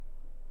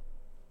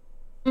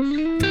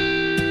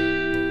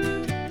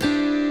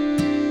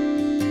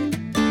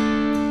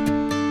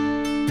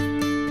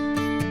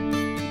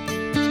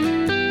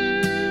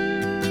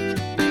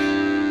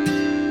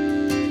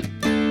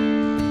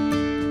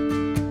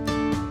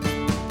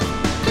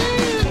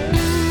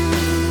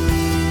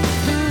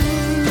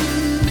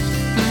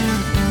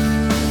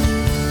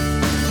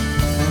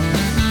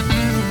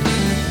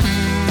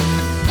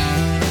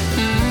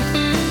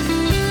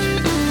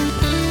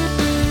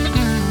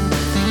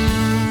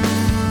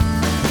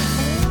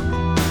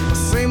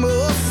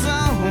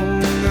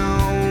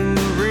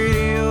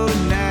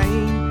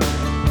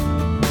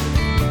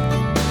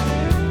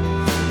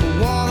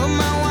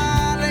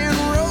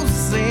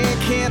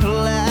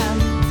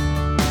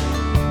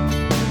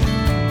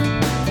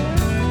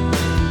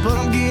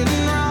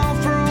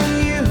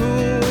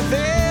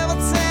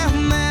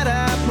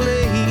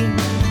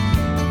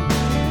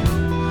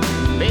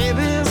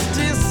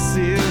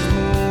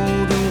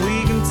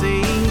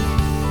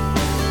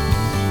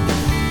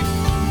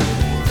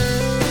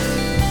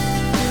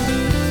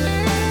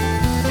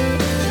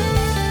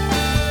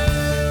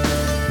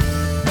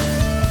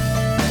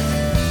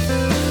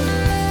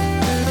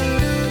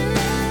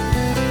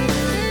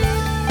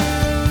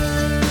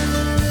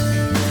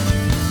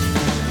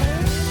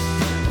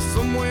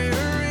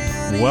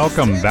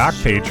Welcome back,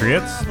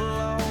 Patriots,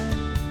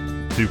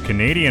 to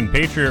Canadian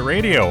Patriot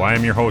Radio. I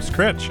am your host,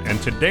 Critch, and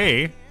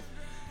today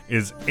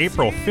is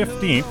April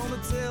 15th,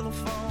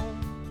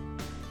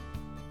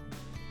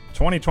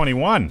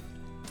 2021.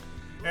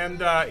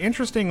 And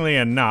interestingly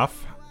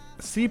enough,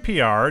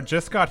 CPR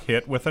just got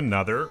hit with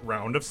another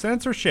round of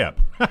censorship.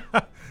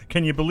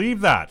 Can you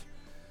believe that?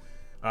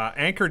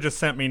 Anchor just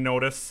sent me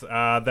notice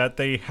that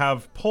they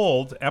have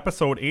pulled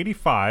episode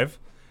 85,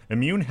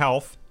 Immune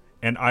Health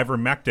and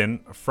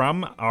Ivermectin,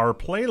 from our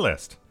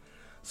playlist.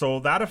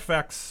 So that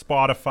affects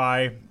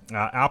Spotify,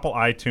 Apple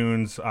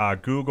iTunes,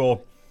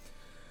 Google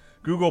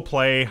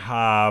Play,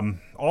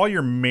 all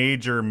your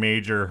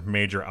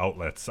major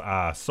outlets.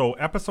 So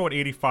episode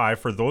 85,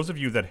 for those of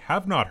you that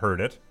have not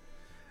heard it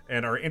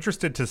and are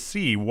interested to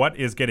see what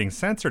is getting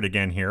censored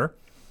again here,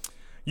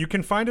 you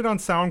can find it on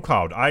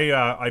SoundCloud.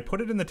 I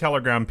put it in the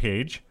Telegram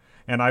page,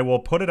 and I will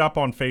put it up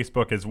on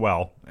Facebook as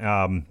well.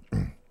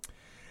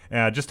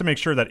 Just to make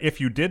sure that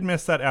if you did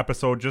miss that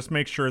episode, just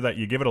make sure that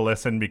you give it a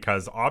listen,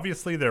 because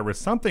obviously there was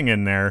something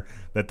in there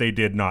that they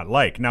did not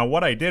like. Now,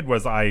 what I did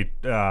was I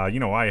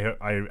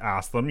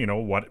asked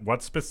them,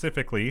 what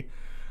specifically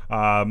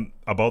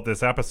about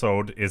this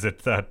episode is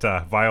it that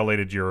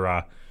violated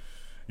your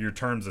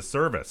terms of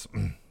service.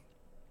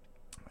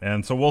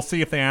 And so we'll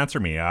see if they answer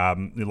me.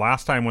 The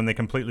last time when they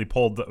completely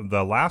pulled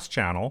the last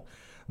channel,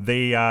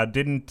 they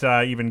didn't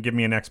even give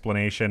me an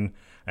explanation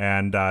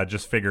and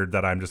just figured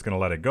that I'm just going to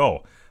let it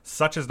go.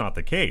 Such is not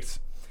the case.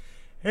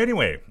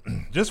 Anyway,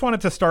 just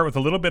wanted to start with a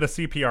little bit of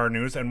CPR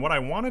news. And what I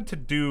wanted to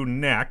do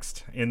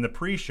next in the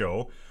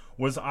pre-show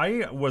was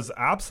I was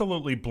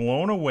absolutely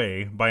blown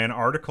away by an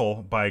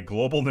article by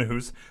Global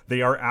News.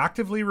 They are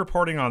actively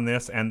reporting on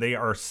this, and they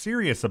are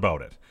serious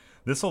about it.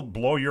 This will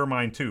blow your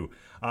mind too.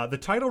 The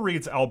title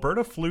reads,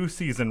 Alberta flu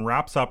season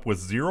wraps up with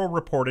 0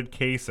 reported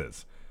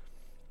cases.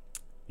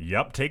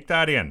 Yep, take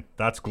that in.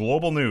 That's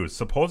Global News,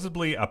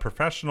 supposedly a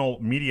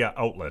professional media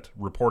outlet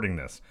reporting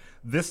this.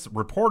 This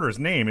reporter's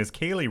name is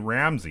Kaylee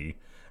Ramsey,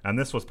 and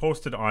this was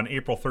posted on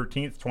April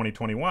 13th,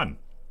 2021.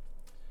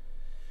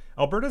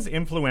 Alberta's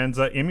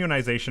influenza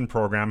immunization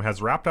program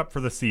has wrapped up for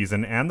the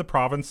season, and the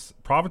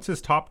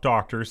province's top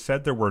doctors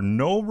said there were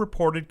no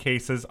reported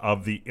cases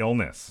of the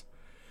illness.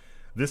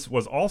 This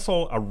was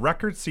also a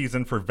record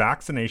season for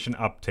vaccination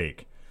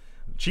uptake.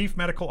 Chief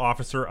Medical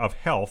Officer of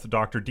Health,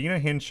 Dr. Deena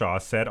Hinshaw,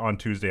 said on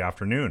Tuesday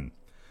afternoon.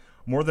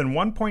 More than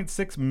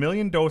 1.6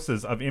 million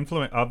doses of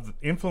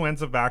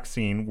influenza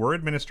vaccine were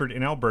administered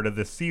in Alberta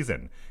this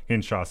season,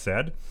 Hinshaw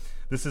said.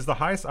 This is the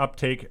highest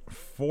uptake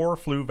for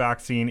flu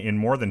vaccine in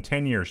more than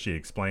 10 years, she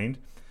explained.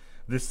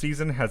 This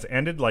season has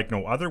ended like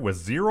no other, with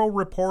 0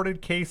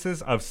 reported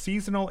cases of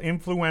seasonal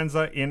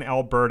influenza in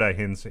Alberta,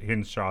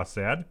 Hinshaw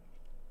said.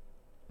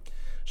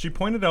 She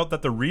pointed out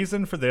that the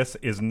reason for this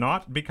is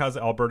not because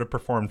Alberta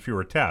performed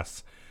fewer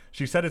tests.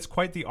 She said it's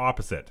quite the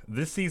opposite.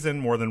 This season,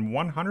 more than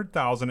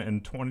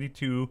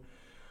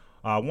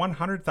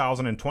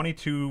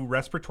 100,022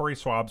 respiratory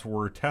swabs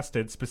were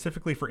tested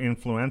specifically for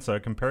influenza,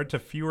 compared to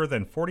fewer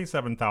than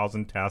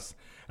 47,000 tests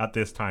at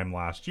this time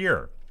last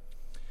year.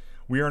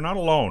 We are not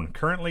alone.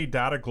 Currently,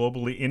 data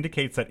globally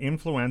indicates that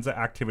influenza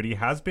activity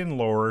has been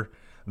lower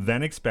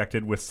than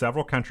expected, with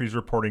several countries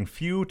reporting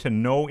few to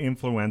no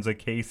influenza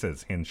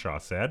cases, Hinshaw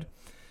said.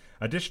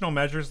 Additional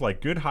measures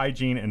like good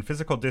hygiene and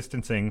physical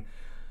distancing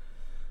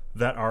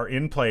that are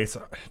in place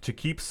to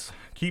to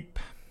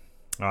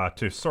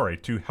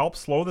help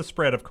slow the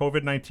spread of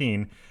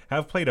COVID-19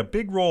 have played a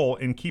big role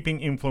in keeping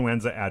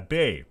influenza at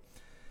bay.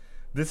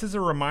 This is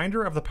a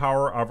reminder of the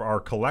power of our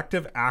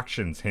collective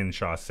actions,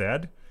 Hinshaw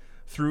said.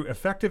 Through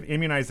effective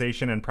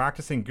immunization and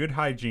practicing good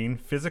hygiene,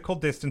 physical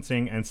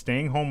distancing, and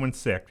staying home when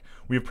sick,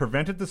 we have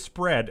prevented the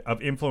spread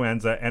of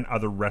influenza and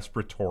other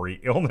respiratory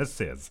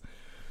illnesses.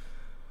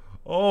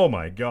 Oh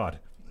my God.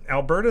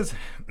 Alberta's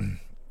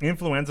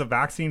influenza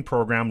vaccine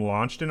program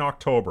launched in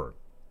October.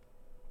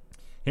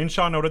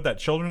 Hinshaw noted that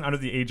children under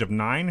the age of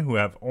 9 who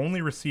have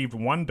only received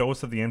 1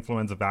 dose of the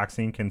influenza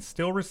vaccine can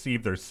still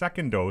receive their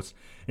second dose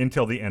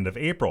until the end of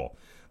April.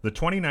 The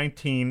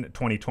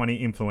 2019-2020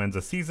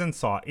 influenza season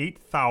saw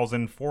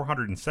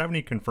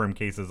 8,470 confirmed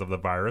cases of the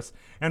virus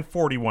and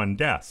 41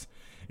 deaths.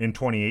 In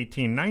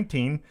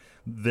 2018-19,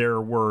 there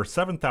were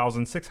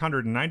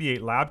 7,698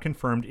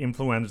 lab-confirmed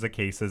influenza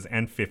cases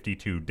and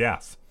 52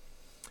 deaths.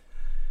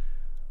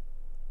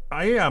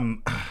 I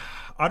am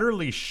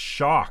utterly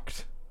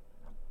shocked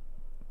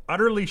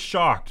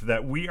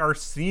that we are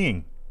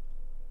seeing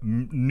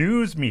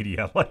news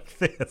media like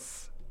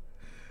this.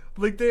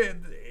 Like,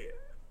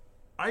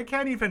 I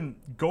can't even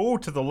go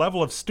to the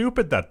level of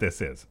stupid that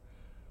this is.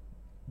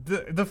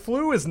 The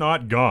flu is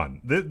not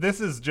gone. This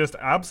is just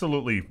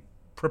absolutely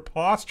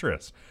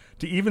preposterous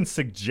to even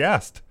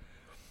suggest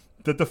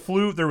that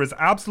there was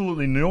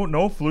absolutely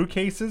no flu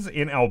cases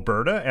in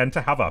Alberta, and to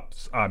have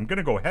I'm going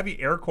to go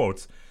heavy air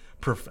quotes,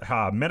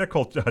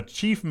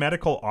 chief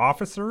medical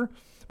officer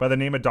by the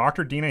name of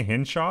Dr. Deena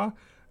Hinshaw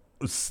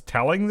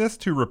telling this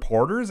to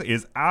reporters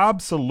is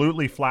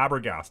absolutely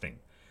flabbergasting.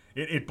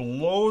 It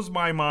blows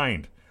my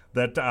mind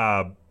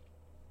that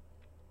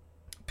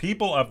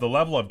people of the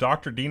level of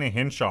Dr. Dina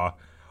Hinshaw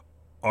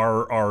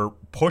are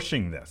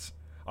pushing this.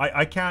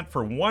 I can't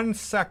for 1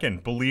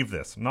 second believe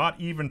this. Not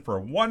even for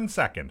 1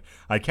 second.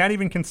 I can't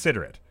even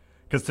consider it.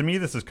 Because to me,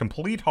 this is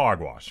complete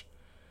hogwash.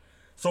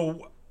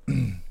 So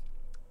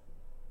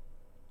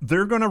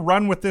they're going to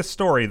run with this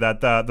story that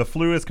the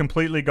flu is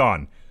completely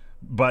gone.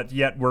 But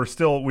yet we're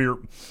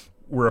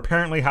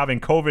apparently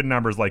having COVID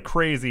numbers like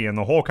crazy, and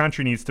the whole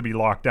country needs to be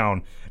locked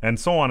down, and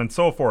so on and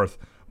so forth.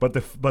 But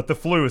the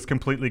flu is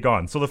completely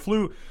gone. So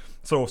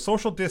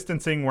social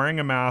distancing, wearing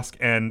a mask,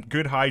 and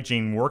good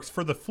hygiene works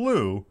for the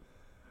flu,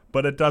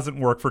 but it doesn't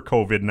work for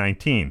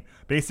COVID-19.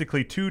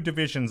 Basically, two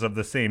divisions of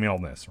the same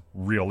illness,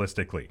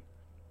 realistically.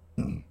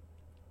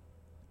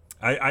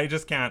 I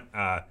just can't.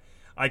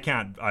 I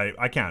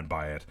can't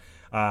buy it.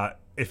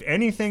 If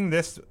anything,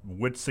 this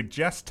would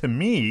suggest to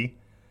me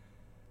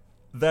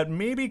that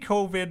maybe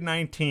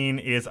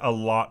COVID-19 is a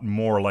lot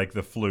more like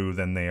the flu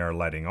than they are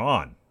letting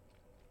on.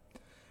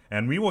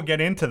 And we will get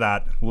into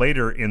that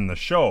later in the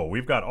show.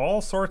 We've got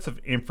all sorts of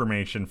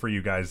information for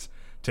you guys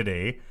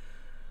today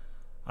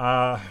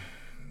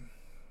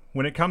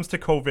when it comes to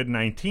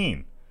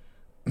COVID-19.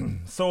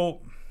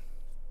 So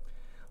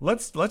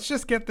let's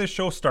just get this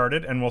show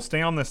started, and we'll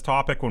stay on this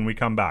topic when we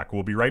come back.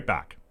 We'll be right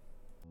back.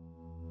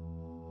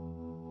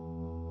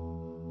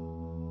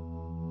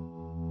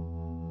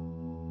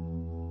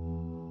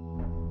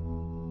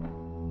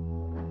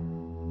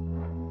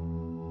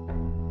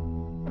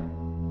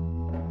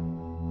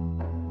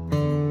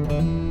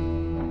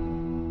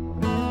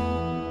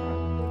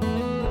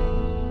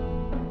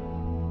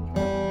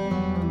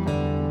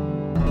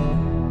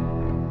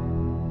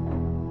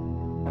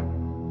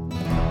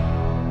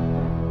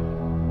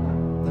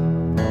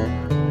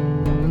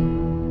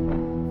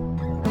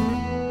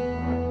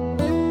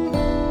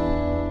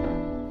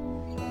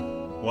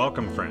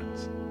 Welcome,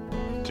 friends,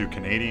 to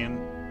Canadian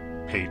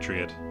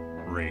Patriot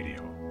Radio,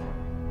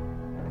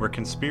 where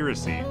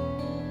conspiracy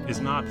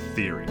is not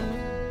theory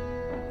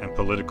and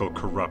political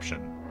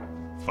corruption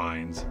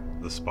finds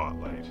the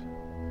spotlight.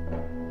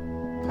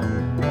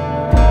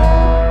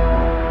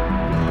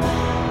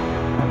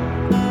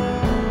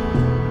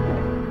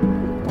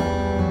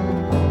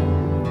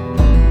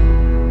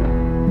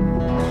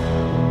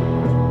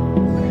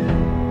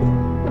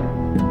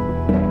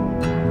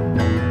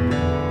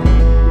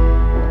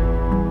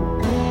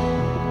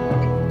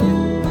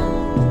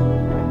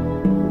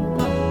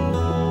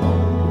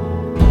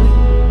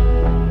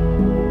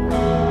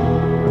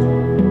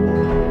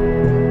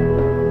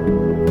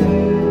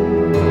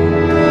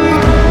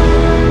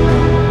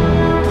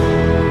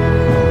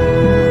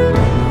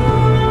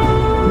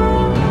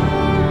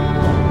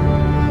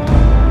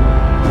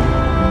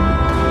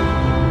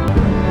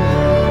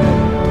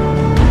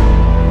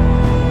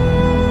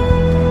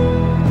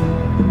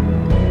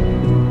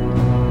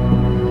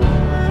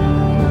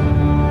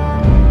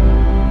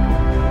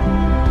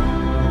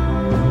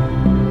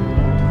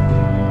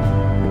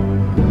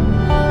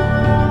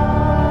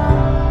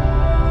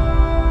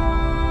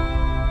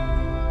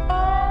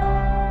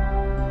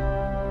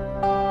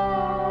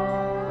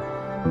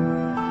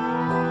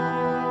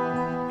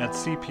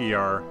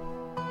 CPR,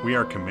 we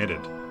are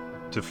committed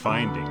to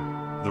finding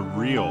the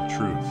real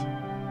truth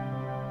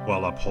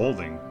while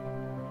upholding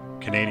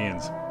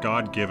Canadians'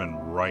 God-given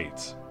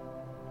rights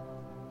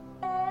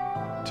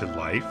to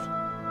life,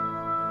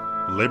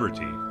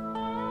 liberty,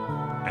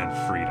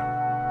 and freedom.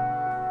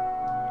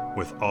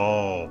 With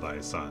all thy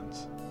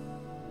sons,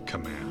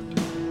 command.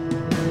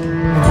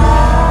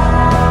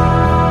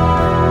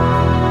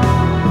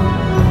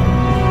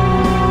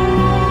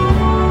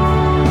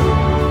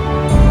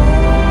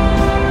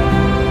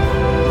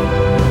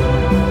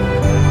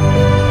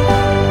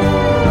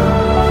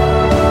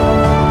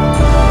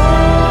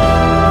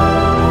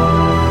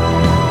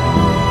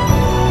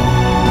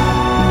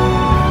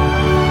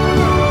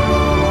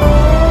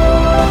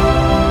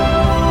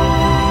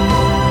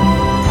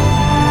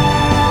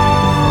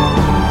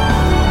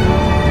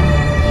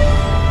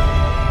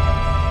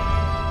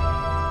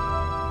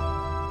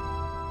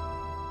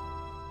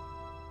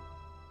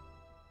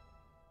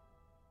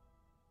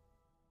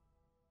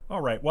 All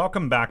right,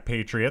 welcome back,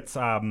 Patriots.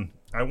 I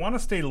want to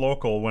stay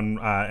local when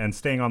and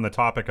staying on the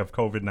topic of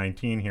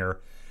COVID-19 here,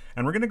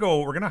 and we're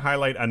gonna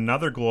highlight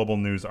another global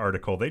news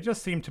article. They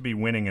just seem to be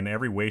winning in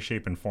every way,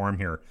 shape, and form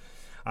here,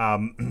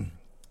 and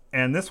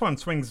this one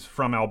swings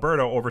from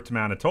Alberta over to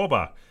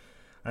Manitoba,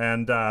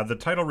 and the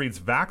title reads: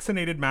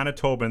 "Vaccinated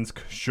Manitobans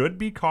should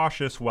be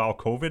cautious while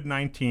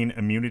COVID-19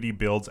 immunity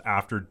builds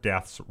after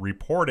deaths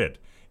reported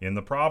in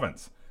the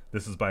province."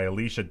 This is by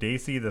Alicia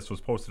Dacey. This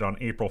was posted on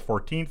April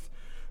 14th.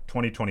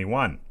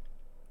 2021.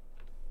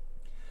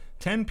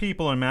 10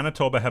 people in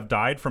Manitoba have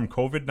died from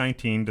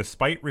COVID-19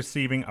 despite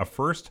receiving a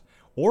first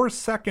or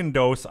second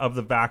dose of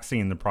the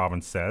vaccine, the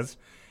province says,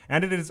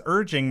 and it is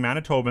urging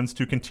Manitobans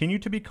to continue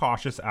to be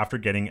cautious after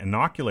getting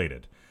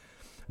inoculated.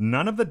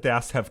 None of the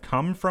deaths have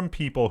come from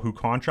people who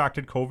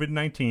contracted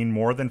COVID-19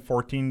 more than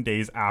 14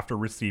 days after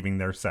receiving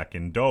their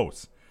second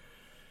dose.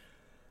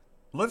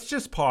 Let's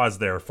just pause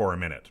there for a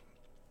minute.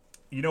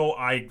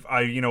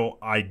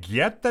 I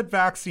get that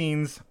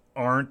vaccines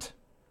aren't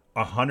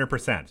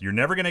 100%. You're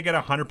never going to get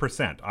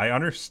 100%. I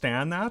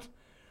understand that,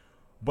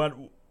 but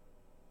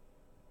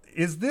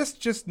is this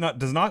just not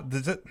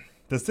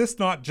does this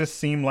not just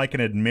seem like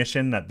an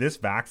admission that this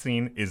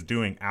vaccine is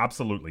doing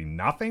absolutely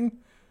nothing?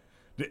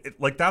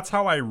 Like, that's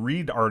how I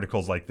read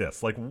articles like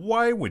this. Like,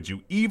 why would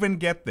you even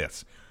get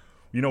this?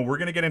 We're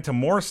going to get into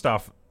more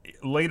stuff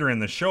later in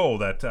the show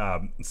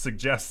that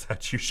suggests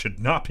that you should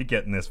not be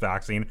getting this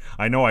vaccine.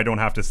 I know I don't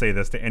have to say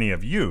this to any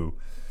of you,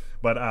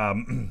 but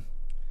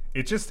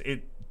if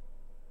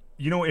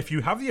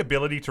you have the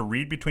ability to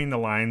read between the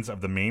lines of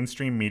the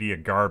mainstream media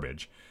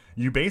garbage,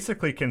 you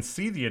basically can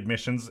see the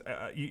admissions.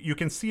 You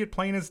can see it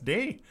plain as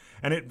day.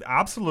 And it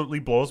absolutely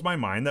blows my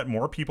mind that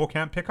more people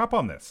can't pick up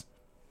on this.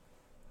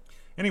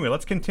 Anyway,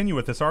 let's continue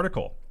with this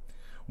article.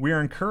 We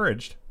are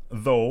encouraged,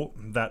 though,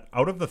 that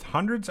out of the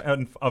hundreds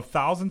of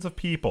thousands of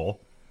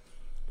people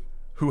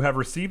who have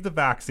received the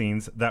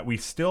vaccines, that we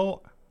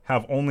still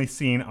have only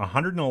seen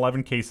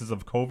 111 cases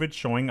of COVID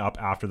showing up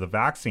after the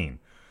vaccine,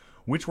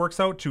 which works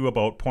out to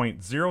about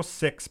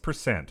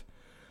 0.06%.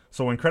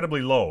 So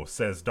incredibly low,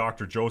 says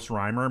Dr. Jose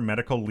Reimer,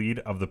 medical lead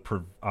of the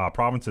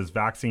province's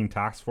vaccine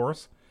task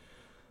force.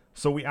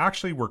 So we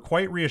actually were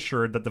quite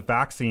reassured that the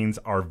vaccines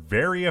are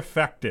very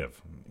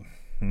effective.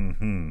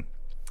 A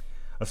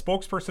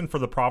spokesperson for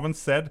the province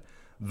said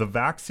the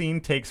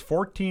vaccine takes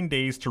 14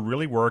 days to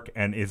really work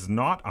and is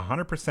not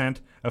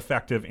 100%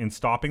 effective in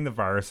stopping the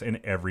virus in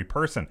every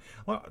person.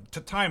 Well, to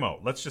time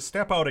out, let's just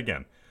step out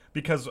again,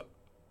 because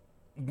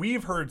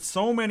we've heard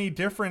so many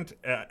different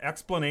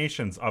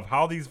explanations of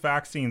how these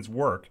vaccines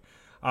work.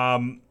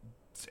 And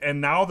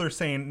now they're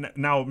saying,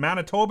 now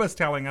Manitoba's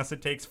telling us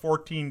it takes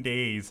 14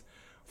 days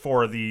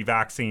for the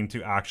vaccine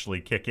to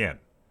actually kick in.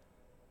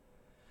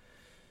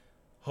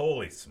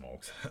 Holy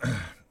smokes.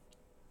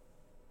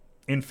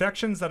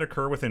 Infections that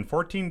occur within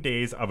 14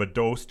 days of a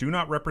dose do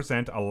not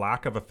represent a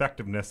lack of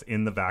effectiveness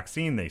in the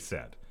vaccine, they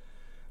said.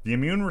 The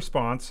immune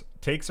response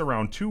takes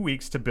around 2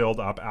 weeks to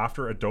build up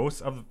after a dose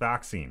of the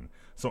vaccine.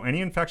 So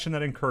any infection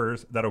that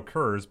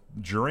occurs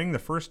during the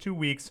first 2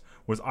 weeks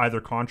was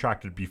either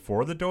contracted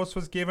before the dose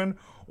was given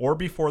or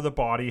before the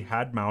body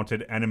had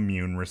mounted an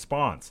immune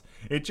response.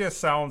 It just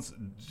sounds,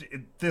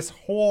 this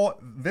whole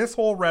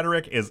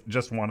rhetoric is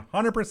just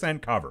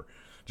 100% cover.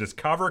 Just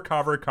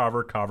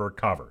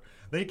cover.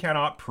 They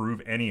cannot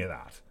prove any of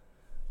that.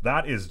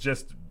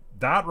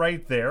 That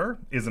right there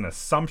is an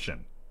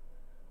assumption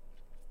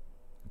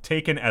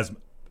taken as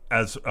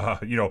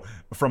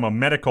from a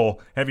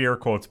medical, heavy air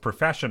quotes,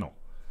 professional.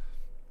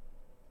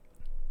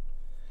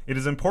 It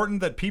is important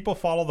that people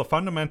follow the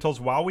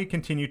fundamentals while we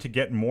continue to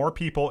get more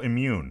people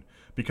immune,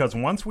 because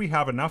once we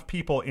have enough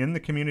people in the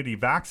community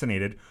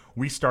vaccinated,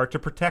 we start to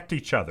protect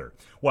each other.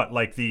 What,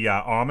 like the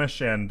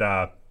Amish and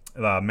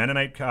the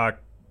Mennonite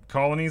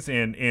colonies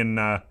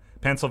in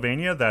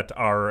Pennsylvania that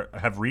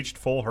have reached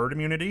full herd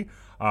immunity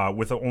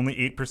with only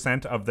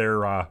 8% of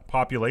their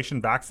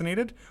population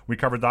vaccinated? We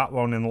covered that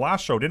one in the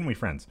last show, didn't we,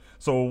 friends?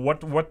 So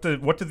what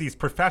do these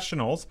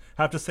professionals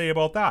have to say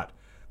about that?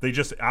 They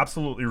just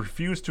absolutely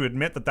refuse to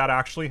admit that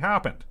actually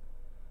happened.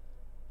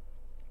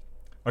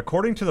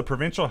 According to the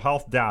provincial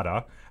health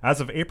data,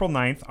 as of April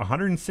 9th,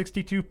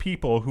 162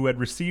 people who had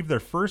received their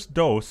first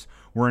dose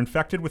were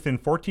infected within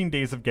 14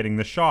 days of getting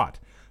the shot.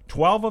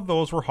 12 of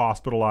those were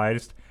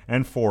hospitalized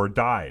and 4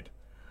 died.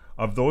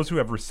 Of those who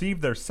have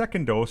received their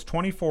second dose,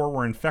 24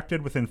 were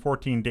infected within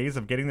 14 days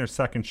of getting their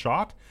second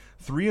shot.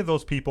 3 of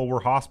those people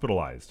were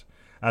hospitalized.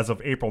 As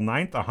of April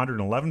 9th,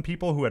 111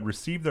 people who had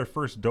received their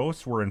first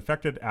dose were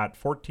infected at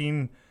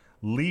 14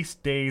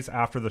 least days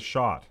after the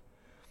shot.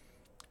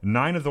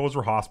 9 of those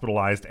were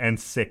hospitalized and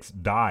 6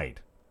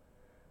 died.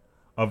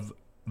 Of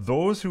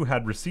those who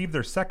had received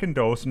their second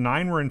dose,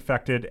 9 were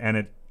infected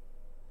and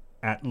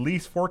at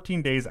least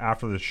 14 days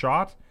after the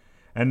shot,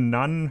 and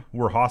none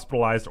were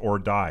hospitalized or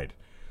died.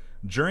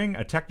 During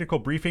a technical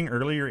briefing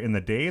earlier in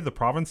the day, the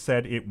province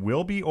said it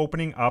will be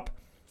opening up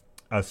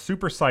a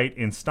super site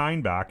in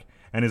Steinbach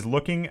and is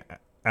looking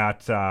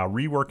at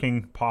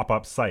reworking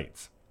pop-up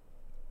sites.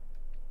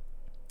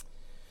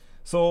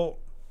 So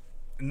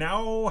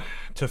now,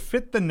 to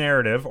fit the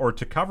narrative or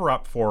to cover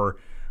up for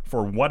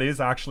what is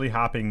actually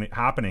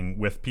happening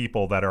with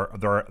people that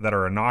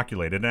are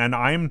inoculated, and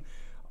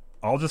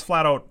I'll just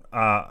flat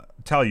out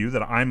tell you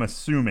that I'm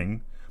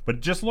assuming,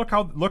 but just look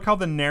how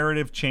the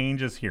narrative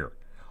changes here.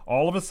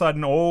 All of a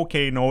sudden,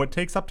 it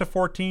takes up to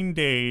 14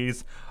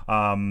 days.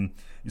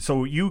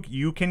 So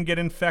you can get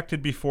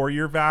infected before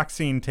your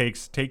vaccine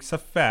takes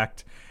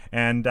effect,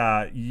 and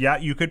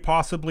you could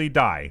possibly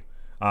die.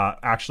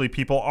 Actually,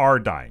 people are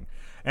dying.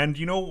 And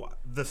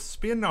the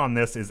spin on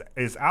this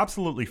is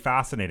absolutely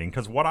fascinating,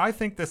 because what I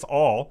think this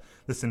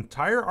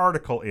entire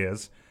article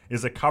is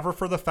a cover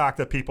for the fact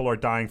that people are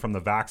dying from the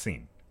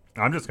vaccine.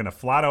 I'm just going to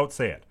flat out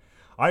say it.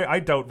 I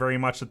doubt very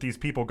much that these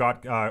people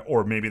got,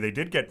 or maybe they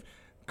did get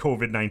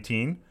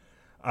COVID-19,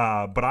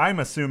 but I'm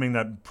assuming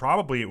that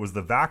probably it was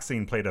the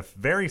vaccine played a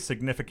very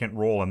significant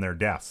role in their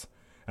deaths.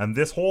 And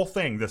this whole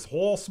thing, this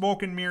whole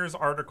smoke and mirrors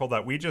article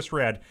that we just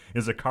read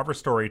is a cover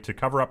story to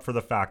cover up for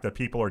the fact that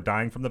people are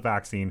dying from the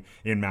vaccine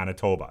in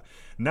Manitoba.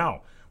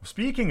 Now,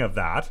 speaking of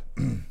that,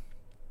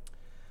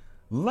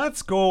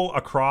 let's go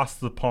across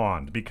the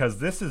pond because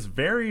this is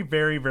very,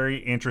 very, very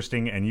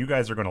interesting and you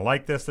guys are going to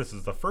like this. This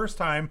is the first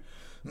time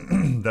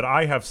that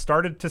I have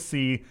started to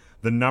see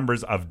the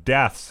numbers of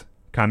deaths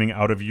coming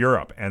out of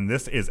Europe, and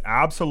this is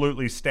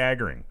absolutely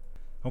staggering.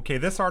 Okay,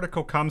 this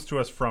article comes to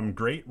us from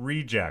Great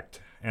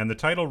Reject, and the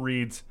title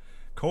reads,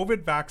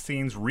 COVID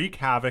vaccines wreak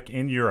havoc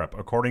in Europe,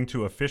 according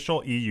to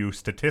official EU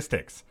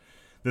statistics.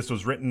 This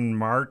was written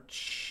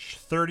March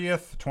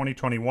 30th,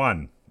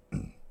 2021.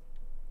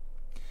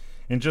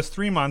 In just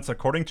 3 months,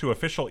 according to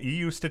official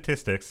EU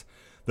statistics,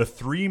 the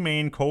 3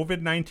 main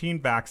COVID-19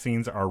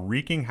 vaccines are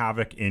wreaking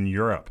havoc in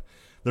Europe.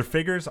 Their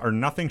figures are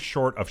nothing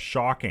short of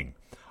shocking.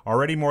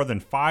 Already more than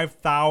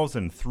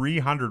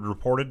 5,300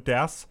 reported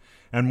deaths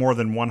and more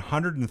than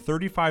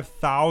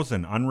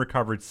 135,000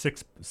 unrecovered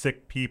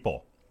sick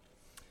people.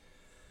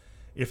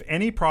 If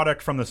any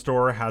product from the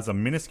store has a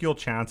minuscule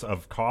chance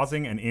of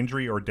causing an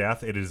injury or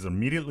death, it is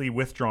immediately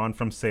withdrawn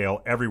from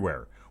sale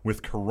everywhere.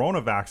 With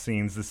corona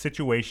vaccines, the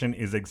situation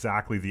is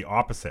exactly the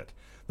opposite.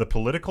 The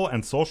political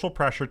and social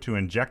pressure to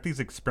inject these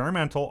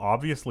experimental,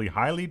 obviously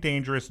highly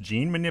dangerous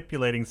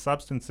gene-manipulating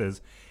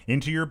substances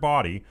into your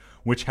body,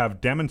 which have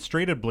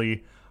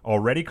demonstrably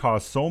already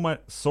caused so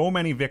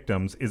many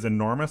victims, is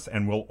enormous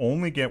and will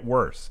only get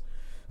worse.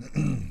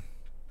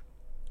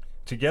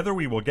 Together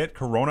we will get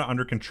corona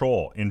under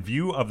control. In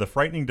view of the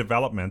frightening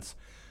developments,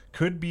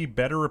 could be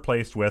better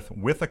replaced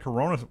with a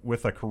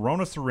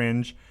corona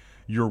syringe,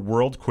 your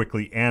world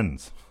quickly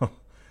ends.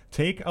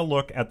 Take a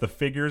look at the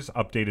figures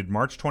updated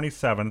March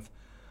 27th,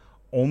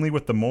 only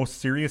with the most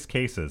serious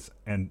cases,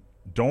 and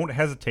don't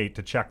hesitate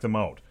to check them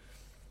out.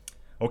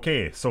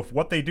 Okay, so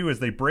what they do is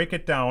they break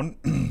it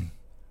down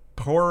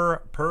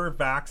per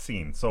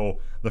vaccine. So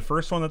the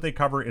first one that they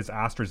cover is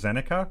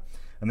AstraZeneca,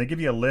 and they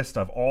give you a list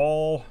of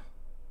all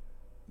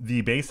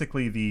the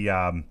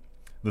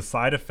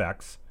side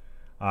effects,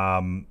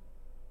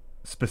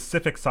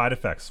 specific side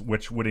effects,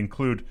 which would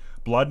include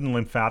blood and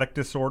lymphatic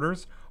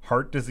disorders,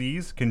 heart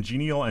disease,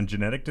 congenital and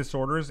genetic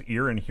disorders,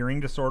 ear and hearing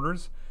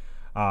disorders,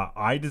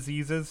 eye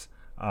diseases,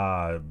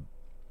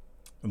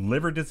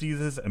 liver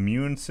diseases,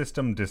 immune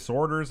system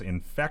disorders,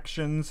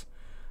 infections,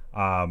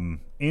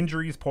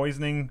 injuries,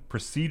 poisoning,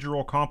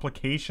 procedural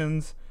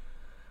complications,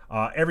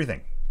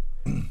 everything.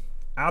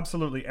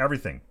 Absolutely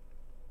everything.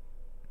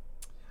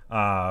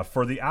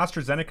 For the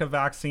AstraZeneca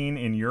vaccine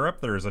in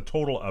Europe, there is a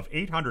total of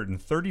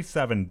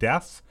 837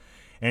 deaths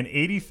and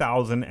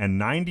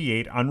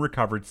 80,098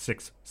 unrecovered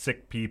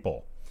sick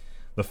people.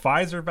 The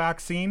Pfizer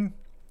vaccine,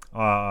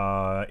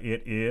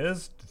 it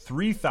is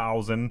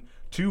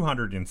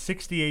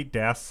 3,268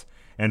 deaths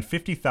and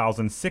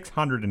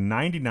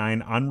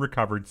 50,699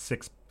 unrecovered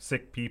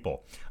sick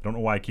people. I don't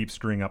know why I keep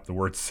screwing up the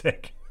word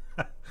sick.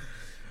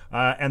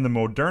 And the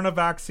Moderna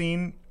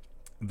vaccine,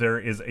 there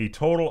is a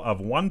total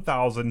of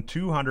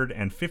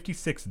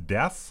 1,256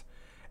 deaths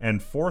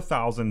and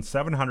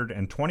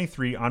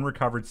 4,723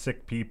 unrecovered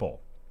sick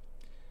people.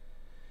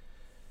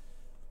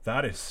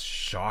 That is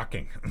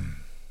shocking.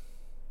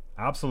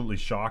 Absolutely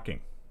shocking.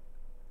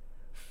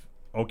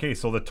 Okay,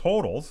 so the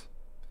totals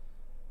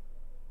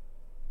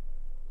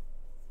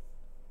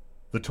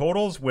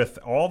with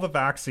all the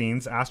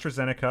vaccines,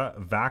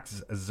 AstraZeneca,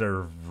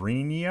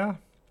 Vaxzevria,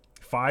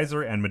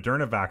 Pfizer, and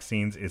Moderna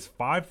vaccines is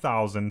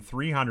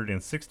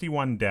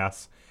 5,361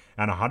 deaths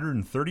and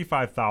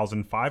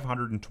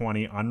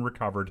 135,520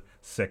 unrecovered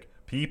sick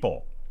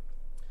people.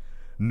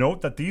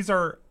 Note that these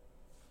are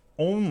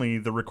only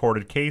the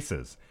recorded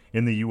cases.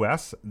 In the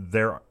US,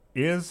 there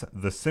is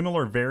the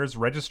similar VAERS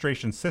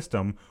registration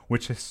system,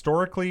 which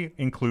historically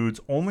includes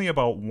only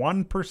about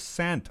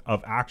 1%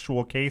 of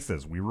actual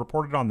cases. We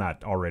reported on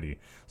that already,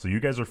 so you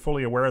guys are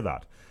fully aware of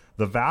that.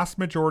 The vast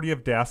majority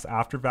of deaths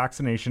after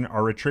vaccination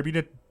are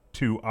attributed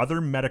to other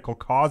medical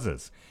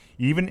causes.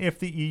 Even if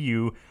the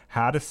EU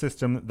had a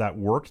system that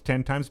worked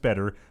 10 times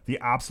better, the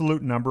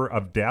absolute number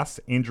of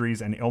deaths,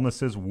 injuries, and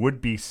illnesses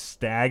would be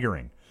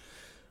staggering.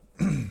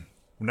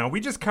 Now, we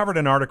just covered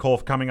an article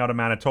coming out of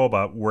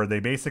Manitoba where they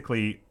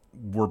basically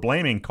were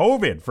blaming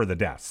COVID for the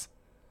deaths.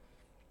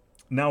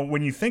 Now,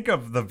 when you think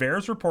of the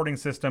VAERS reporting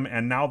system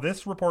and now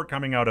this report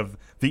coming out of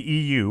the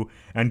EU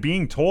and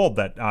being told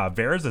that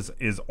VAERS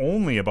is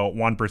only about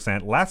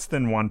 1%, less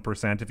than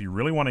 1% if you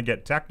really want to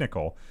get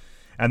technical,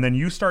 and then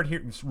you start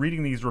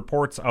reading these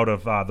reports out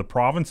of the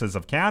provinces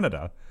of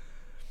Canada,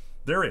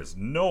 there is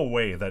no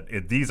way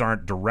that these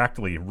aren't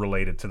directly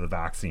related to the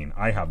vaccine.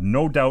 I have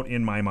no doubt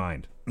in my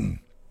mind.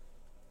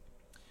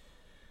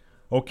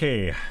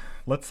 Okay,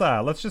 let's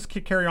just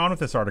carry on with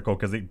this article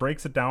because it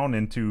breaks it down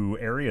into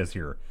areas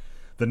here.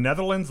 The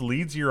Netherlands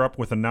leads Europe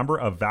with a number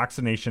of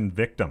vaccination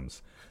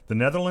victims. The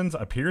Netherlands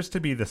appears to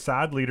be the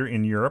sad leader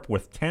in Europe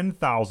with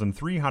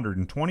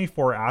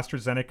 10,324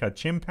 AstraZeneca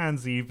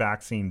chimpanzee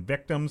vaccine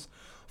victims,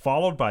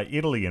 followed by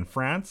Italy and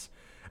France.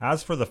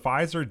 As for the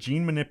Pfizer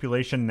gene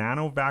manipulation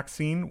nano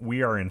vaccine,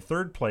 we are in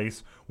third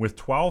place with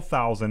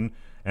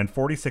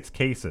 12,046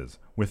 cases,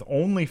 with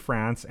only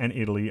France and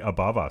Italy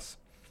above us.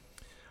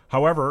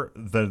 However,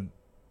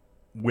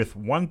 with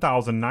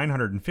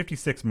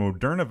 1,956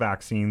 Moderna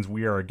vaccines,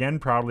 we are again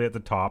proudly at the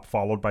top,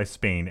 followed by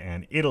Spain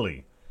and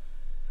Italy.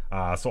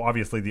 So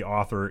obviously the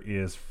author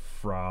is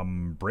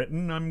from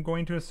Britain, I'm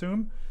going to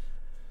assume.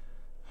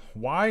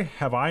 Why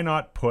have I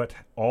not put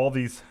all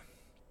these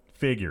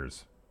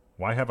figures?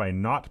 Why have I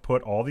not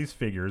put all these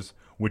figures,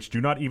 which do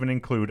not even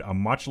include a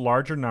much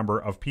larger number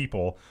of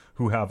people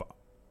who have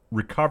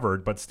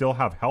recovered but still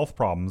have health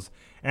problems,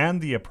 and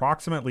the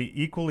approximately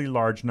equally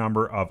large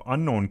number of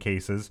unknown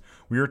cases,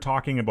 we are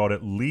talking about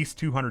at least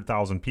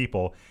 200,000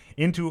 people,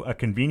 into a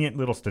convenient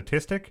little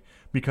statistic?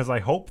 Because I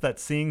hope that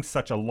seeing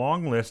such a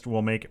long list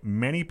will make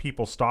many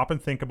people stop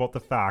and think about the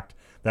fact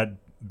that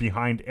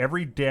behind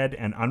every dead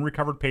and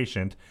unrecovered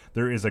patient,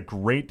 there is a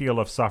great deal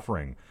of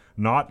suffering,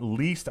 not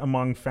least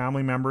among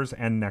family members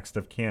and next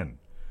of kin.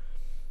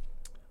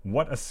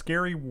 What a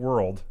scary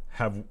world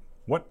have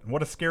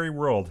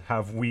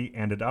we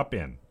ended up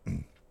in.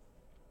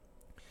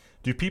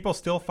 Do people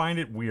still find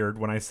it weird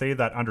when I say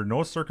that under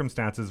no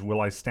circumstances will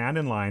I stand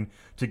in line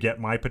to get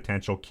my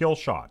potential kill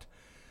shot?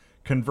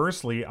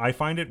 Conversely, I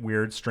find it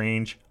weird,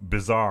 strange,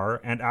 bizarre,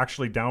 and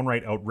actually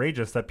downright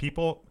outrageous that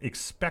people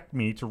expect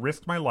me to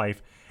risk my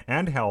life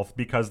and health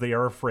because they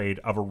are afraid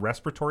of a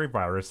respiratory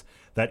virus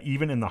that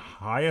even the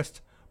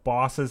highest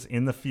bosses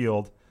in the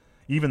field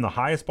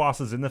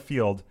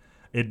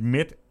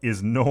admit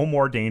is no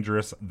more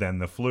dangerous than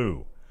the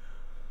flu.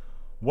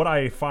 What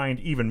I find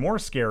even more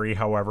scary,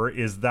 however,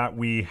 is that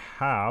we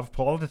have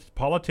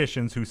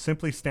politicians who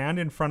simply stand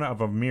in front of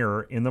a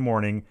mirror in the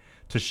morning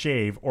to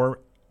shave or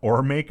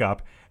make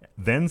up,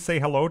 then say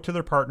hello to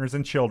their partners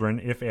and children,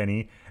 if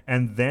any,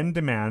 and then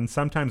demand,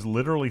 sometimes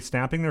literally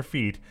stamping their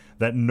feet,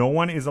 that no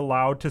one is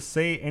allowed to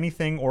say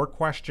anything or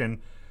question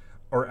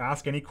or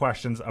ask any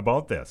questions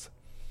about this,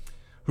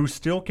 who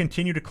still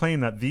continue to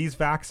claim that these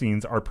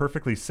vaccines are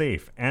perfectly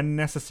safe and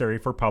necessary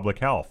for public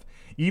health,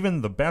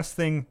 even the best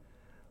thing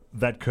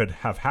that could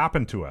have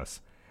happened to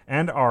us,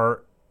 and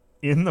are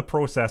in the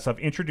process of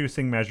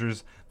introducing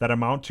measures that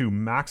amount to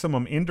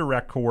maximum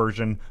indirect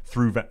coercion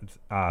through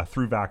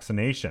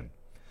vaccination.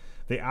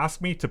 They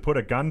ask me to put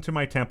a gun to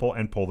my temple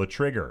and pull the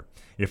trigger.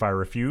 If I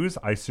refuse,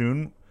 I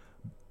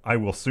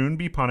will soon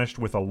be punished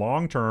with a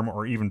long-term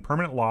or even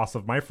permanent loss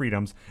of my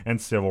freedoms and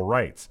civil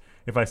rights.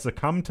 If I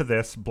succumb to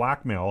this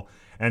blackmail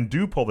and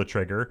do pull the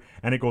trigger,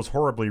 and it goes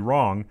horribly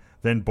wrong,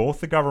 then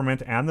both the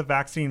government and the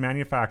vaccine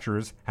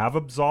manufacturers have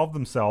absolved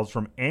themselves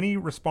from any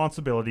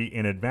responsibility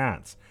in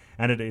advance,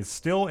 and it is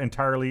still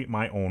entirely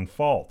my own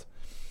fault.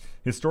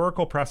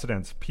 Historical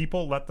precedents: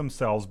 people let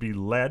themselves be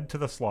led to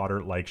the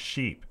slaughter like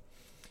sheep.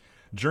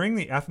 During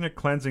the ethnic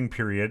cleansing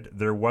period,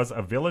 there was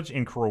a village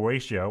in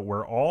Croatia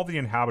where all the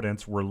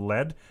inhabitants were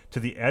led to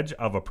the edge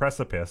of a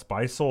precipice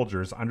by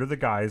soldiers under the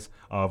guise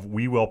of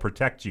 "we will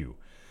protect you."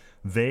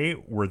 They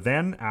were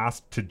then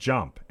asked to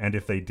jump, and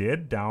if they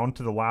did, down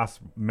to the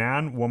last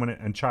man, woman,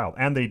 and child.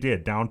 And they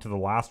did, down to the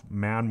last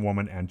man,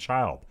 woman, and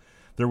child.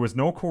 There was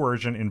no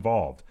coercion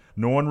involved.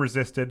 No one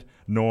resisted.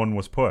 No one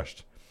was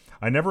pushed.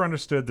 I never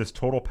understood this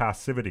total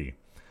passivity.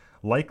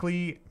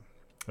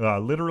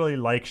 Literally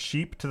like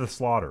sheep to the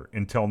slaughter,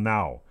 until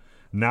now.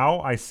 Now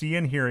I see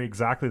and hear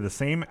exactly the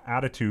same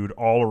attitude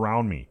all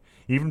around me,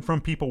 even from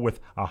people with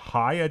a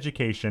high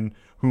education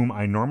whom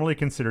I normally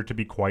consider to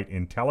be quite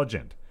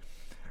intelligent.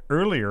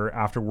 Earlier,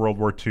 after World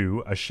War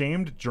II,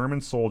 ashamed German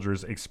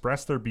soldiers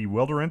expressed their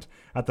bewilderment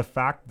at the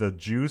fact the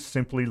Jews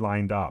simply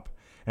lined up,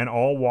 and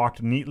all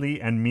walked neatly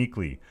and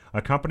meekly,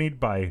 accompanied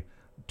by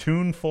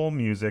tuneful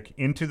music,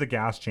 into the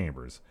gas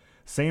chambers.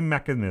 Same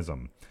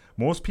mechanism.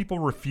 Most people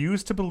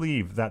refuse to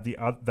believe that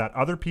that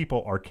other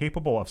people are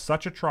capable of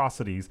such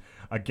atrocities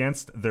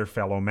against their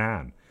fellow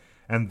man,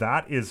 and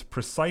that is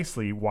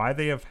precisely why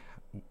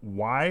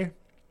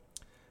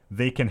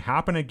they can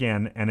happen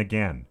again and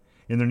again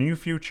in the near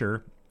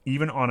future,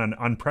 even on an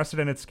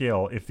unprecedented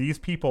scale, if these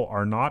people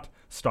are not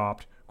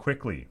stopped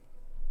quickly.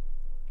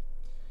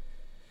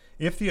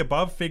 If the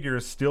above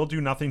figures still do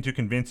nothing to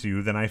convince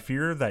you, then I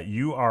fear that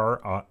you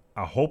are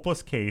a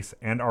hopeless case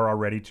and are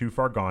already too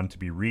far gone to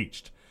be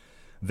reached.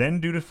 Then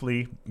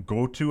dutifully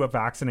go to a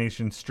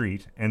vaccination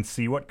street and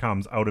see what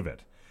comes out of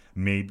it.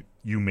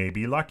 You may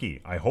be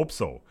lucky. I hope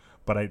so.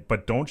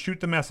 But don't shoot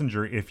the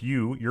messenger if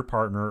you, your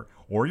partner,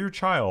 or your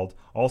child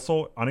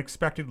also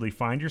unexpectedly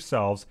find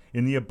yourselves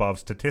in the above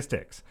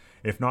statistics,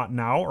 if not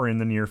now or in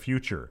the near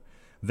future.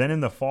 Then in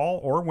the fall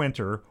or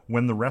winter,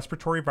 when the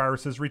respiratory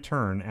viruses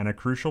return and a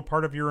crucial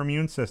part of your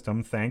immune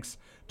system, thanks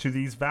to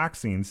these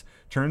vaccines,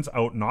 turns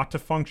out not to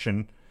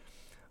function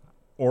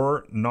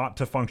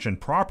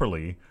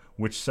properly,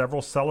 which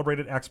several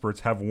celebrated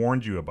experts have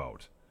warned you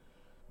about.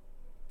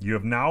 You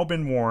have now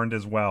been warned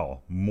as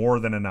well, more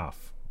than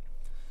enough.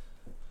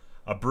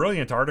 A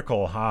brilliant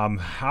article,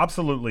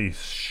 absolutely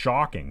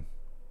shocking.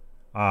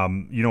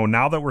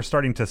 Now that we're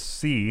starting to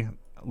see,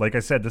 like I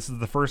said, this is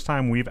the first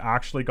time we've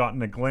actually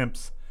gotten a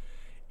glimpse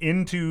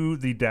into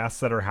the deaths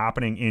that are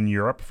happening in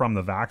Europe from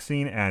the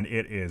vaccine, and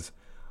it is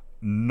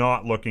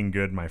not looking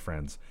good, my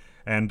friends.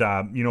 And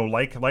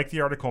like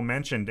the article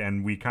mentioned,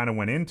 and we kind of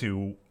went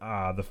into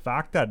the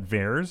fact that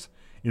VAERS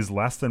is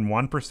less than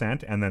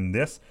 1%, and then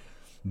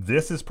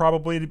this is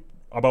probably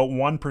about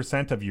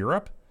 1% of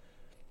Europe.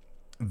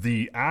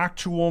 The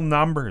actual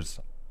numbers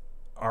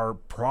are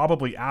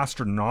probably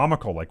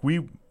astronomical. Like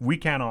we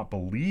cannot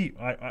believe.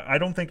 I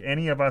don't think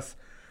any of us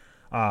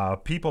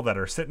people that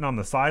are sitting on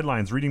the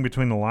sidelines reading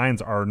between the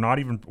lines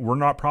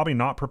we're probably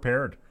not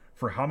prepared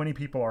for how many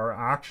people are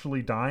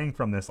actually dying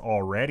from this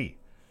already.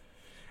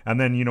 And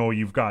then,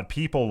 you've got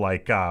people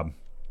like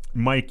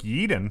Mike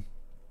Yeadon,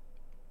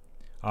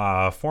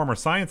 former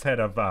science head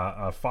of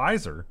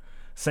Pfizer,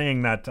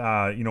 saying that,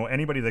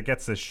 anybody that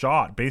gets this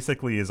shot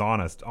basically is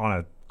on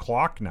a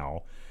clock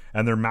now,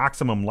 and their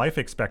maximum life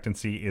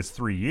expectancy is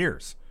 3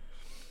 years.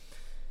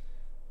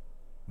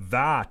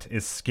 That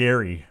is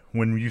scary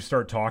when you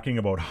start talking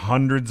about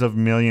hundreds of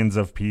millions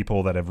of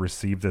people that have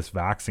received this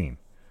vaccine.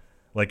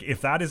 Like,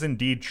 if that is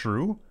indeed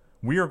true,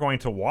 we are going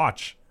to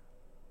watch,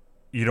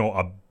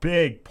 a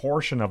big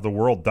portion of the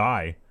world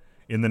die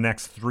in the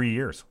next 3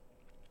 years.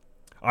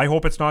 I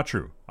hope it's not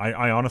true.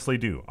 I honestly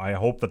do. I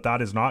hope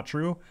that is not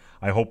true.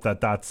 I hope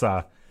that's,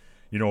 a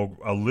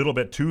little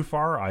bit too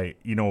far.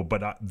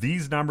 But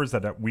these numbers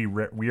that we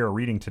are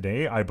reading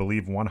today, I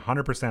believe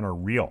 100% are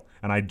real.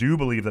 And I do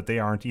believe that they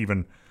aren't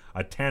even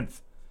a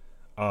tenth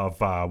of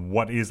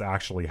what is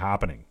actually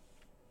happening.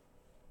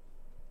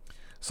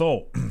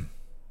 So,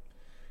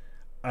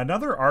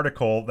 another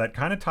article that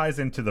kind of ties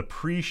into the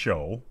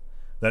pre-show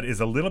that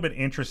is a little bit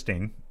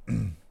interesting,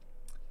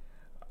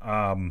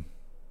 that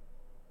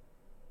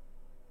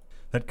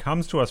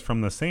comes to us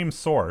from the same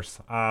source,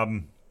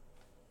 The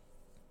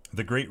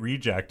Great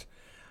Reject.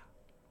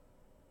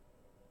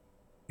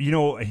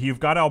 You've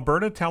got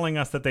Alberta telling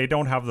us that they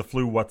don't have the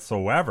flu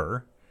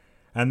whatsoever,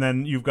 and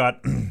then you've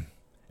got an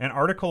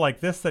article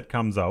like this that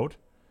comes out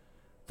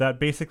that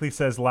basically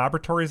says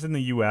laboratories in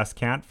the U.S.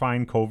 can't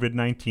find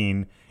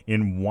COVID-19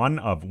 in one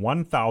of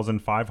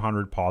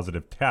 1,500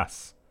 positive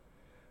tests.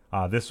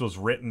 This was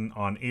written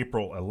on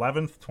April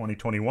 11th,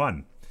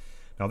 2021.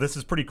 Now, this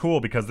is pretty cool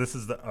because this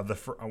is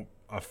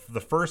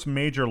the first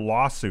major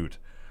lawsuit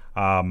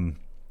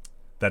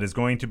that is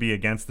going to be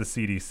against the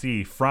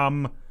CDC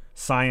from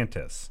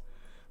scientists.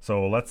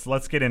 So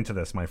let's get into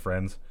this, my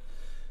friends.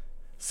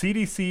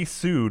 CDC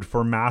sued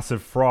for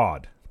massive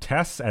fraud.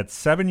 Tests at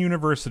 7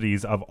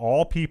 universities of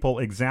all people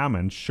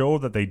examined show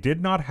that they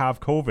did not have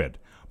COVID,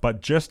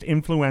 but just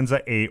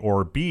influenza A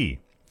or B.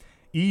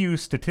 EU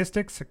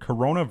statistics,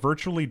 corona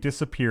virtually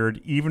disappeared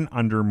even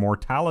under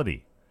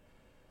mortality.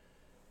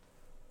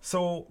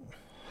 So,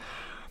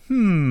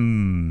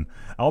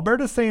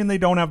 Alberta's saying they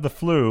don't have the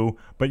flu,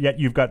 but yet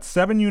you've got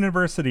 7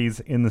 universities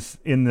in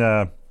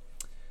the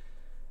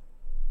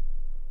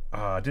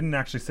didn't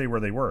actually say where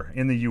they were.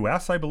 In the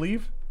US, I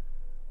believe,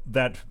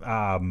 that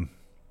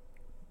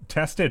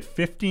tested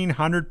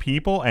 1,500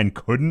 people and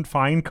couldn't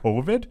find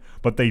COVID,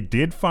 but they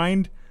did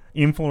find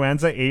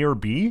influenza A or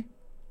B.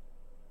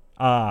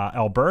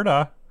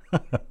 Alberta,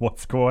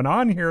 what's going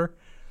on here?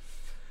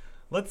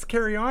 Let's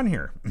carry on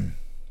here.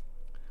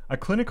 A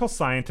clinical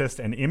scientist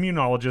and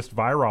immunologist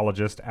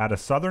virologist at a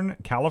Southern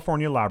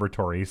California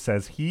laboratory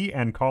says he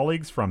and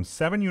colleagues from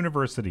 7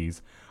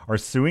 universities are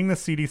suing the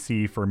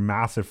CDC for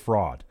massive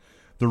fraud.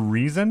 The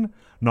reason?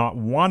 Not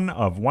one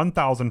of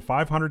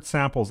 1,500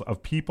 samples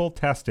of people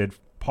tested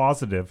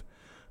positive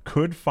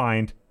could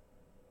find,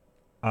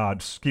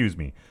 not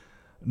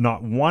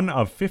one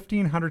of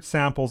 1,500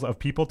 samples of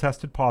people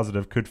tested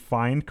positive could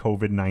find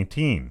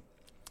COVID-19.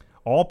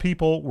 All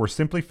people were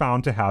simply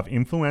found to have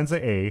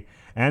influenza A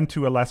and,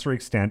 to a lesser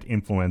extent,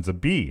 influenza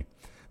B.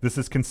 This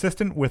is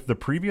consistent with the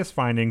previous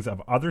findings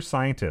of other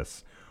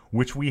scientists,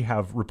 which we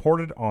have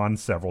reported on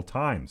several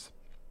times.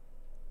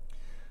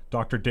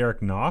 Dr.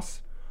 Derek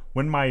Noss,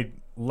 when my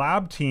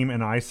lab team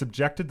and I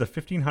subjected the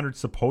 1,500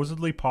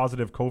 supposedly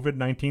positive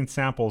COVID-19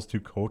 samples to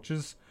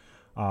coaches'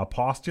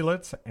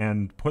 postulates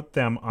and put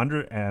them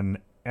under an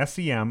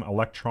SEM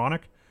electron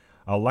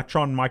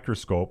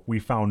microscope, we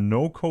found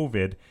no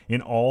COVID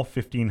in all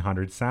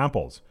 1,500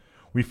 samples.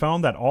 We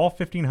found that all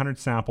 1,500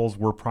 samples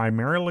were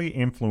primarily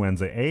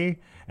influenza A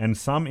and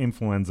some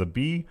influenza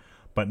B,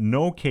 but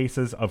no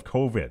cases of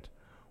COVID.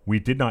 We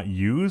did not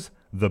use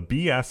the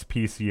BS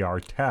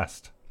PCR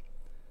test.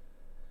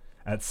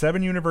 At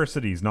 7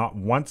 universities, not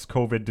once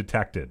COVID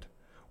detected.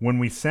 When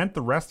we sent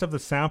the rest of the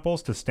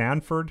samples to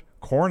Stanford,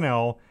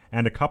 Cornell,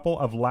 and a couple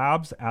of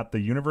labs at the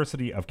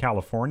University of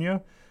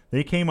California,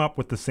 they came up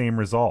with the same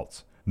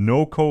results.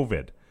 No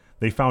COVID.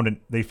 They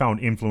found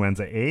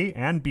influenza A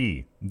and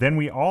B. Then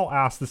we all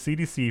asked the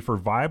CDC for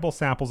viable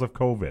samples of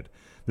COVID.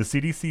 The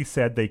CDC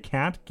said they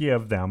can't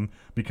give them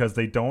because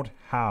they don't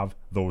have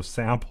those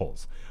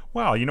samples.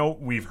 Well,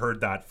 we've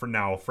heard that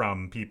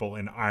from people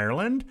in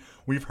Ireland.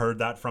 We've heard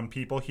that from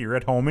people here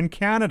at home in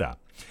Canada.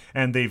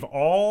 And they've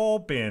all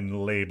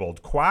been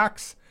labeled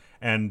quacks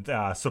and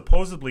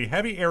supposedly,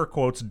 heavy air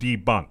quotes,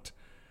 debunked.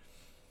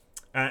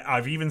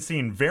 I've even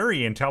seen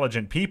very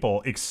intelligent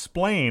people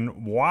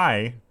explain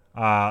why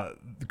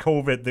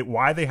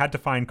why they had to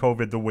find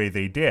COVID the way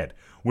they did,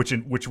 which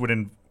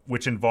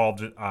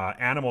involved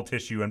animal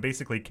tissue and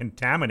basically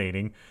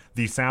contaminating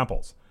these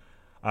samples.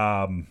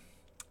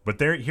 But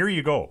here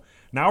you go.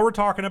 Now we're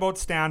talking about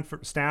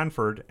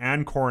Stanford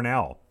and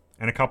Cornell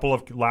and a couple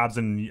of labs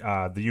in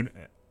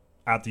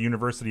at the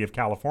University of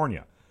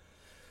California.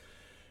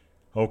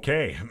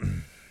 Okay.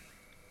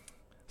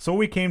 So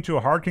we came to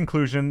a hard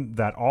conclusion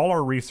that all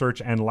our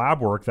research and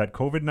lab work that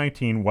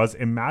COVID-19 was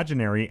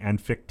imaginary and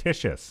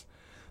fictitious.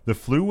 The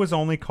flu was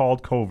only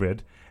called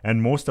COVID,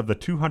 and most of the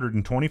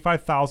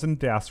 225,000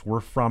 deaths were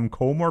from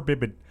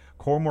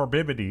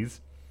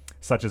comorbidities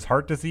such as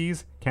heart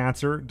disease,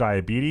 cancer,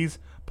 diabetes,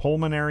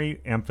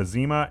 pulmonary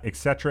emphysema,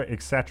 etc.,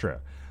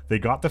 etc. They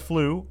got the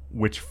flu,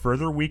 which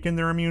further weakened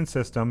their immune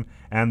system,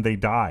 and they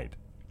died.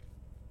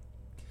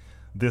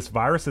 This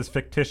virus is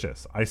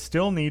fictitious. I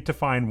still need to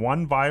find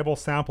one viable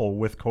sample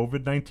with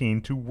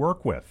COVID-19 to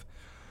work with.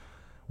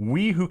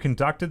 We who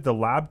conducted the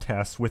lab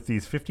tests with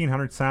these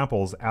 1,500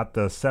 samples at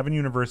the 7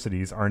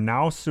 universities are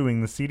now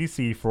suing the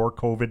CDC for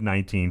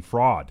COVID-19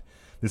 fraud.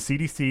 The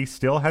CDC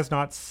still has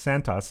not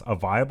sent us a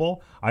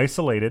viable,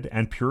 isolated,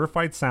 and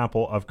purified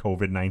sample of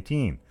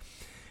COVID-19.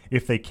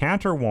 If they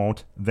can't or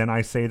won't, then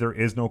I say there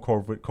is no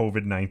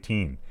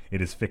COVID-19.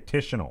 It is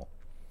fictional.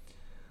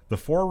 The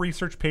 4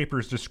 research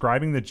papers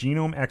describing the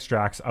genome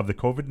extracts of the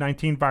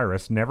COVID-19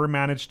 virus never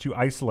managed to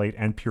isolate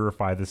and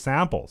purify the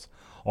samples.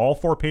 All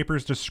 4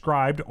 papers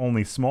described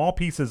only small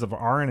pieces of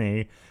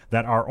RNA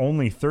that are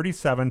only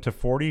 37 to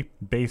 40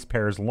 base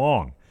pairs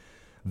long.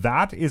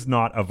 That is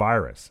not a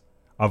virus.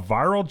 A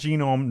viral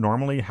genome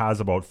normally has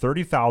about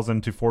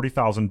 30,000 to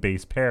 40,000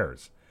 base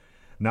pairs.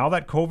 Now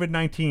that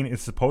COVID-19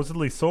 is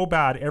supposedly so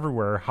bad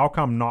everywhere, how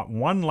come not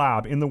one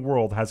lab in the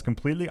world has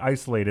completely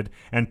isolated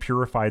and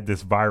purified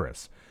this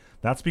virus?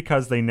 That's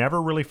because they never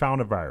really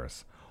found a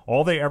virus.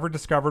 All they ever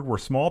discovered were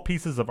small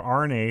pieces of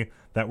RNA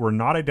that were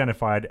not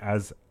identified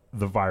as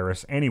the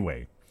virus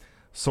anyway.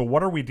 So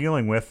what we're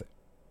dealing with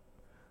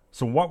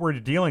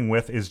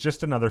is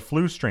just another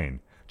flu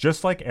strain,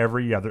 just like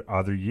every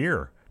other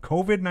year.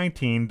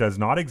 COVID-19 does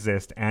not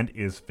exist and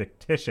is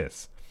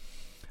fictitious.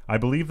 I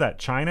believe that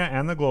China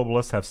and the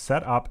globalists have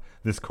set up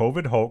this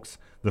COVID hoax,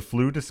 the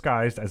flu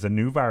disguised as a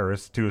new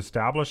virus, to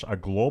establish a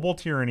global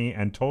tyranny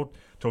and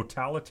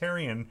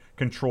totalitarian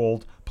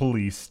controlled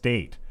police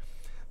state.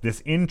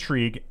 This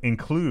intrigue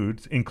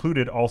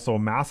included also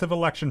massive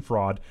election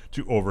fraud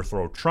to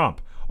overthrow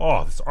Trump.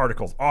 Oh, this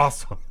article's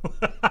awesome.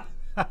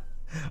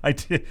 I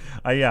did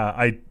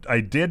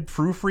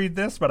proofread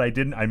this, but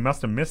I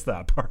must have missed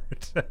that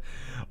part.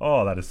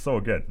 Oh, that is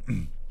so good.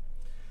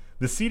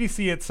 The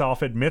CDC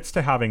itself admits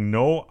to having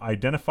no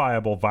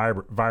identifiable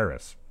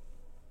virus.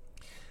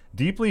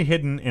 Deeply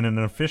hidden in an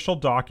official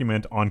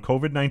document on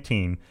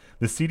COVID-19,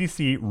 the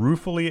CDC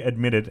ruefully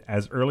admitted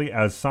as early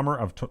as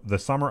the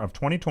summer of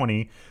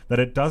 2020 that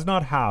it does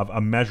not have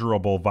a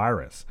measurable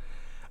virus,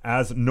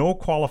 as no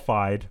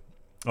quantified,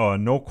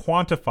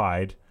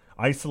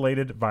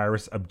 isolated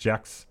virus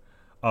objects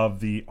of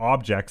the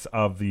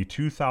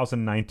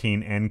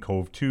 2019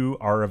 nCoV-2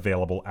 are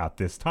available at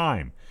this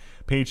time.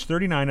 Page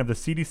 39 of the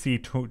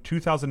CDC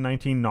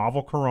 2019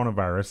 Novel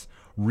Coronavirus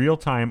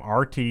Real-Time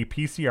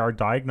RT-PCR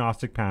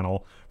Diagnostic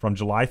Panel from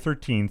July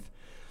 13th.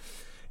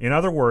 In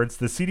other words,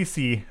 the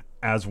CDC,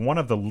 as one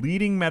of the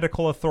leading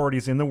medical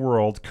authorities in the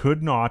world,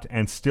 could not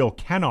and still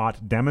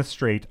cannot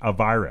demonstrate a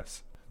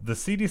virus. The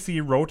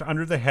CDC wrote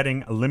under the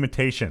heading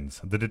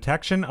Limitations, the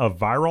detection of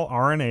viral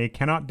RNA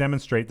cannot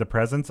demonstrate the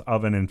presence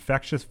of an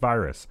infectious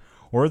virus,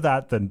 or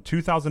that the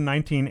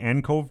 2019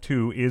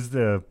 nCoV-2 is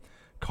the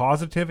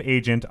causative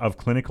agent of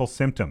clinical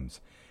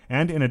symptoms.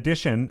 And in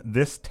addition,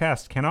 this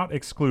test cannot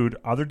exclude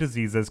other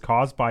diseases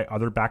caused by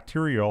other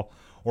bacterial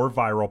or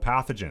viral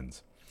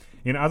pathogens.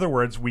 In other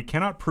words, we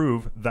cannot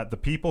prove that the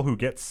people who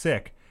get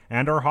sick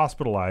and are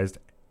hospitalized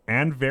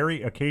and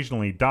very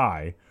occasionally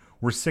die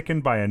were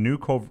sickened by a new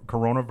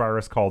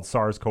coronavirus called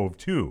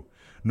SARS-CoV-2,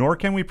 nor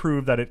can we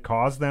prove that it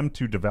caused them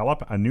to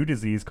develop a new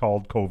disease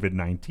called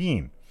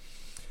COVID-19.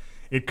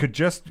 It could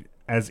just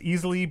as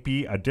easily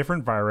be a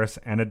different virus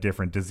and a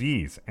different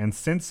disease. And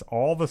since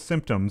all the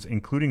symptoms,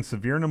 including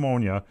severe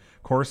pneumonia,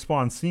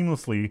 correspond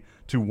seamlessly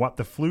to what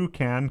the flu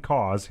can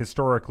cause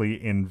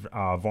historically in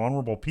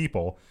vulnerable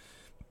people,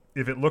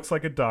 if it looks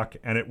like a duck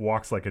and it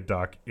walks like a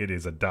duck, it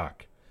is a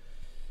duck.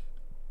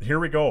 Here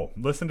we go.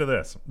 Listen to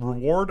this.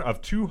 Reward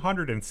of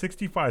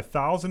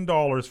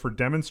 $265,000 for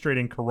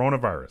demonstrating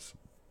coronavirus.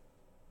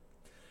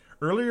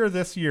 Earlier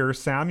this year,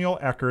 Samuel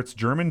Eckert's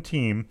German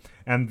team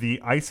and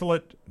the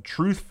Isolate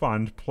Truth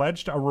Fund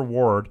pledged a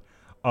reward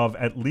of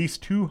at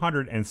least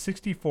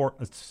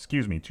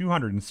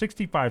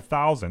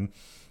 $265,000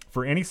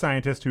 for any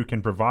scientist who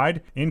can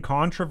provide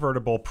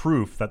incontrovertible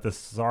proof that the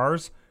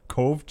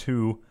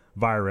SARS-CoV-2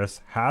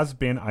 virus has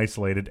been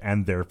isolated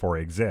and therefore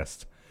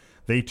exists.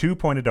 They too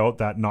pointed out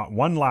that not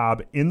one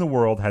lab in the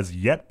world has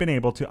yet been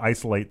able to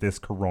isolate this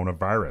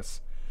coronavirus.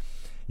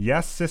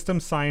 Yes, system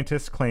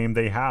scientists claim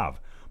they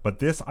have, but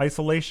this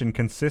isolation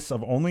consists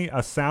of only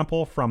a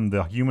sample from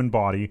the human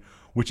body,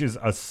 which is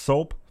a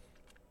soup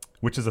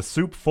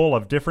full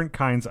of different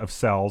kinds of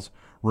cells,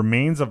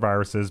 remains of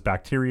viruses,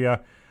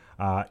 bacteria,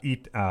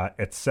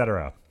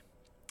 etc.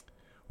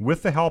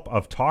 With the help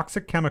of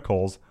toxic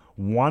chemicals,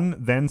 one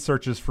then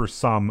searches for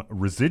some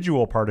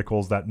residual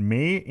particles that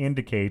may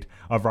indicate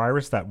a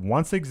virus that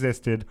once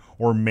existed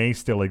or may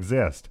still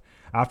exist,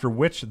 after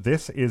which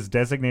this is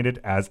designated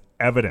as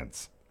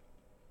evidence.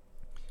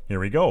 Here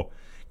we go.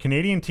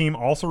 Canadian team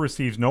also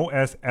receives no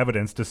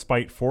evidence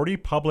despite 40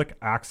 public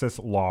access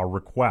law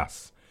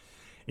requests.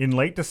 In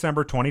late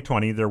December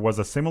 2020, there was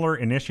a similar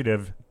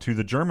initiative to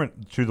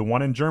the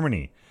one in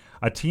Germany.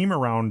 A team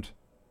around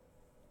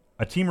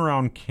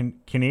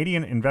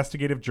Canadian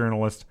investigative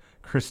journalist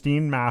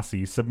Christine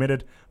Massey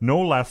submitted no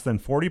less than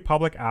 40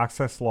 public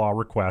access law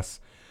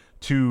requests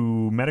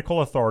to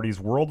medical authorities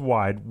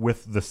worldwide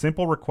with the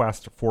simple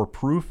request for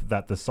proof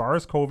that the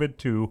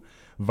SARS-CoV-2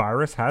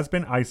 virus has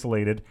been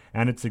isolated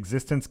and its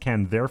existence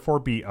can therefore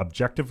be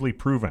objectively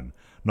proven.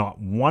 Not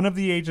one of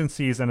the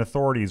agencies and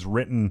authorities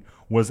written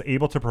was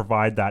able to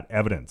provide that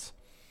evidence.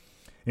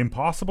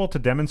 Impossible to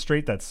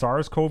demonstrate that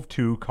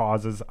SARS-CoV-2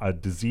 causes a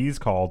disease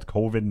called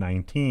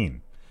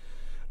COVID-19.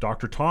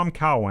 Dr. Tom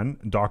Cowan,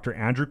 Dr.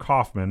 Andrew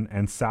Kaufman,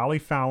 and Sally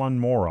Fallon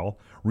Morrill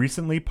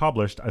recently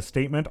published a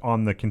statement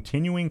on the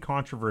continuing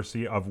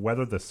controversy of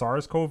whether the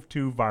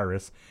SARS-CoV-2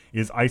 virus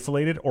is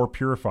isolated or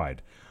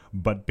purified.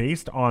 But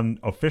based on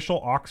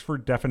official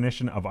Oxford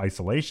definition of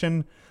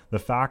isolation, the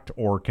fact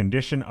or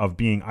condition of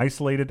being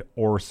isolated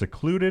or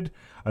secluded,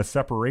 a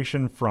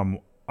separation from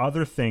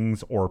other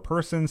things or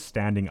persons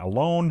standing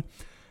alone,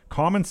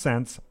 common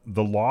sense,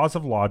 the laws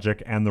of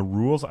logic, and the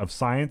rules of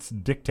science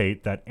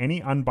dictate that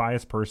any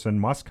unbiased person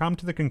must come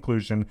to the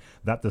conclusion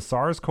that the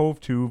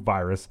SARS-CoV-2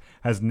 virus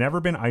has never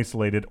been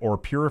isolated or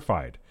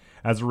purified.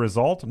 As a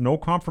result, no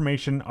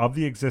confirmation of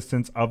the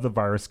existence of the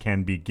virus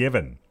can be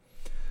given.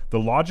 The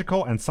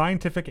logical and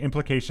scientific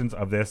implications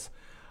of this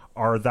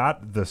are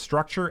that the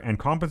structure and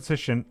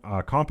composition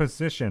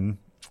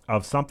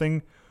of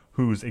something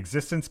whose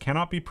existence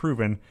cannot be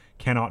proven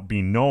cannot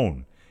be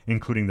known,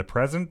 including the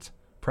presence,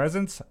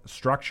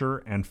 structure,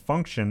 and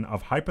function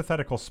of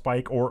hypothetical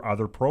spike or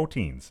other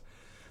proteins.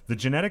 The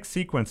genetic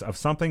sequence of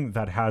something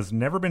that has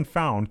never been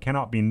found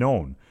cannot be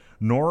known,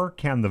 nor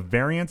can the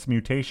variants,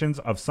 mutations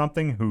of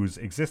something whose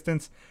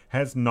existence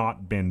has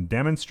not been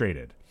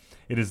demonstrated.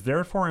 It is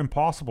therefore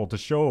impossible to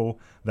show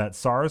that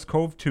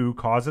SARS-CoV-2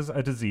 causes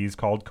a disease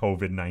called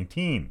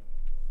COVID-19.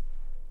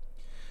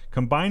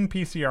 Combine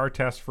PCR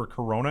tests for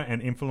corona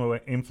and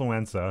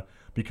influenza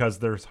because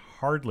there's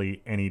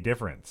hardly any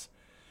difference.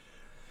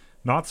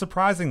 Not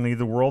surprisingly,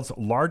 the world's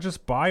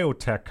largest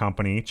biotech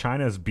company,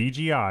 China's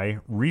BGI,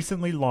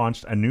 recently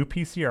launched a new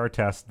PCR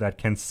test that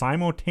can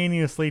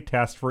simultaneously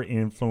test for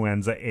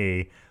influenza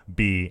A,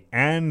 B,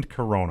 and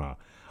corona.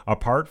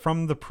 Apart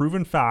from the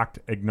proven fact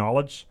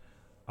acknowledged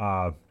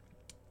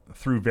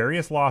through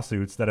various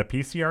lawsuits that a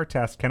PCR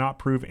test cannot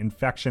prove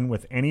infection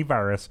with any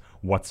virus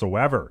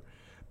whatsoever.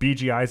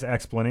 BGI's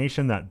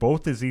explanation that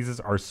both diseases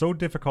are so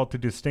difficult to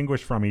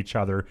distinguish from each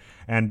other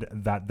and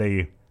that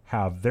they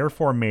have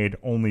therefore made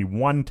only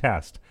one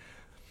test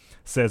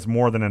says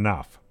more than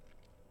enough.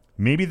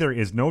 Maybe there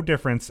is no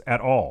difference at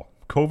all.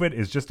 COVID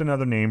is just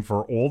another name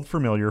for old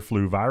familiar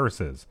flu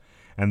viruses,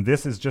 and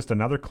this is just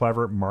another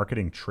clever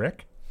marketing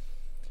trick.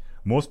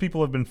 Most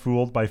people have been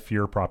fooled by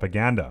fear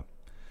propaganda.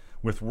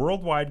 With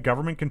worldwide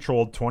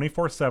government-controlled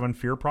 24/7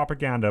 fear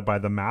propaganda by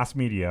the mass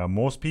media,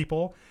 most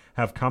people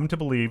have come to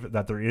believe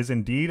that there is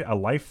indeed a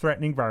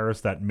life-threatening virus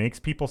that makes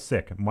people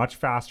sick much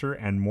faster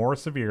and more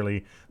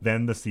severely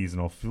than the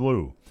seasonal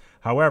flu.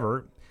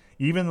 However,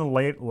 even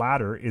the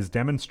latter is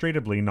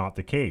demonstrably not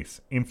the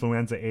case.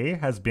 Influenza A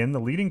has been the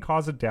leading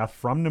cause of death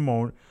from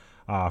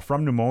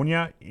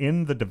pneumonia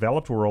in the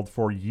developed world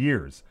for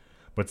years.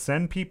 But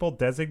send people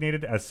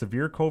designated as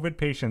severe COVID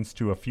patients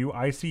to a few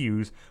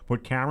ICUs,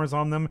 put cameras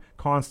on them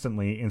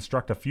constantly,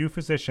 instruct a few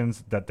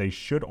physicians that they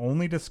should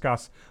only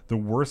discuss the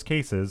worst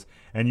cases,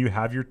 and you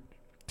have your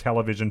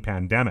television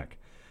pandemic.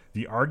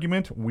 The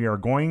argument, we are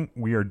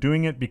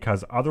doing it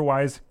because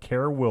otherwise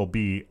care will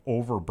be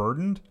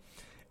overburdened,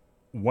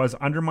 was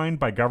undermined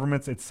by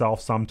governments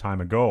itself some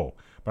time ago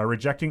by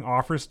rejecting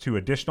offers to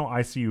additional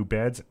ICU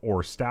beds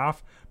or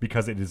staff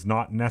because it is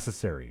not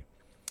necessary.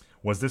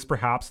 Was this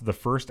perhaps the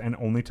first and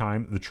only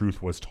time the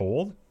truth was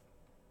told?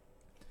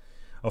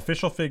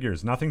 Official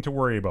figures, nothing to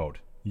worry about,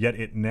 yet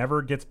it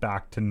never gets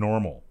back to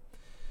normal.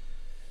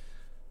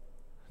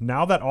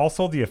 Now that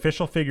also the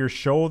official figures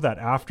show that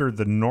after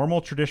the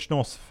normal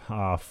traditional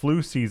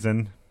flu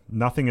season,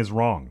 nothing is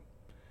wrong.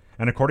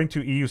 And according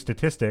to EU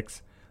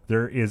statistics,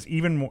 there is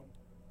even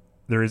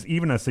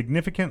a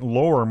significant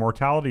lower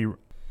mortality.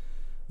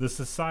 The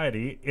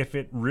society, if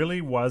it really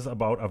was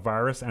about a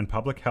virus and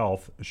public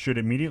health, should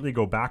immediately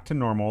go back to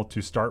normal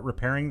to start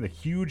repairing the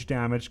huge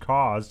damage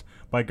caused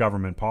by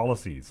government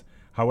policies.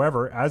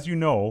 However, as you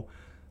know,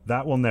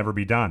 that will never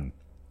be done.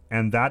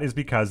 And that is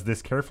because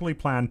this carefully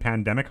planned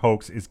pandemic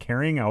hoax is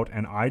carrying out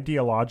an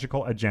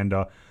ideological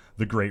agenda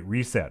the Great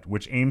Reset,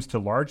 which aims to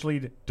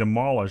largely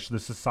demolish the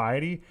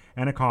society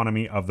and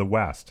economy of the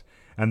West,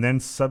 and then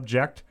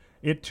subject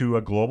it to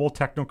a global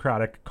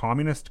technocratic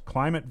communist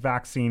climate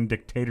vaccine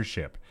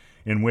dictatorship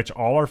in which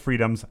all our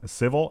freedoms,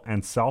 civil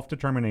and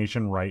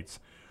self-determination rights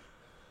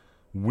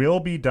will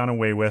be done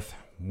away with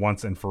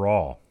once and for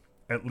all.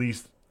 At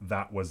least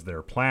that was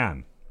their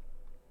plan.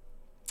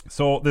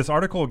 So this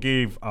article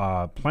gave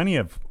plenty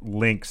of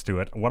links to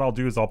it. What I'll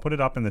do is I'll put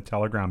it up in the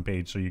Telegram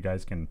page so you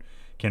guys can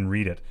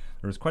read it.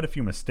 There's quite a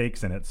few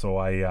mistakes in it, so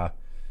I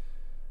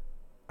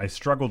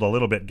struggled a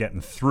little bit getting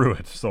through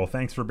it. So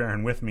thanks for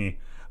bearing with me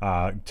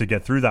to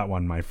get through that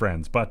one, my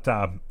friends. But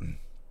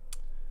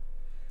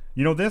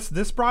you know,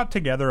 this brought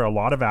together a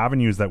lot of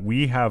avenues that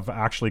we have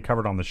actually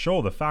covered on the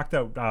show. The fact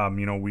that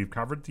you know, we've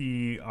covered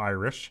the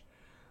Irish.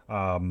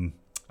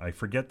 I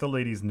forget the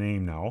lady's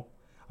name now.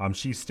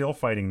 She's still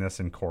fighting this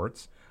in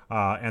courts.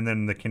 And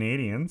then the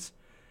Canadians,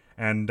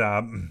 and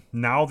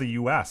now the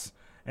U.S.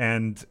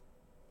 And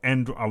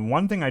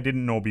one thing I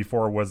didn't know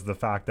before was the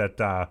fact that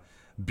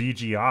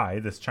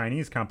BGI, this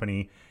Chinese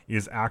company,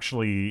 is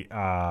actually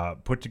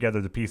put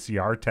together the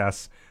PCR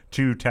tests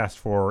to test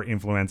for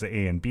influenza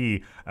A and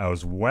B,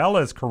 as well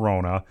as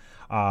corona.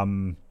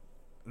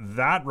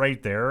 That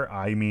right there,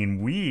 I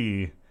mean,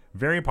 we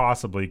very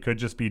possibly could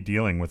just be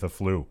dealing with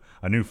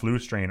a new flu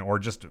strain, or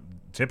just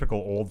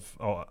typical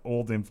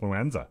old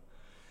influenza.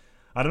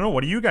 I don't know.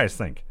 What do you guys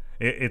think?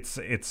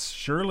 It's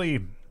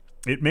surely,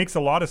 it makes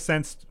a lot of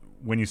sense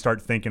when you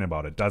start thinking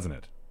about it, doesn't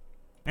it?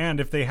 And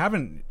if they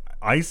haven't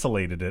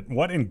isolated it,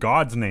 what in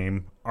God's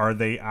name are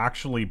they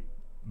actually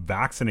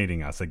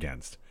vaccinating us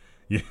against?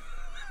 You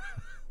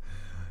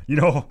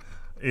know,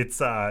 it's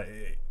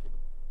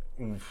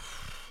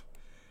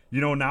you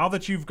know, now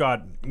that you've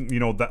got, you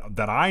know,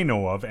 that I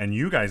know of and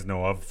you guys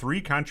know of, 3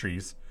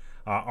 countries,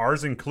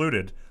 ours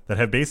included, that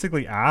have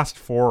basically asked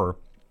for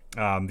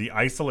the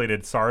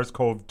isolated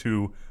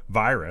SARS-CoV-2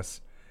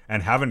 virus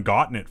and haven't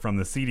gotten it from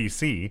the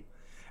CDC.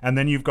 And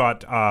then you've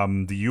got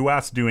the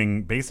U.S.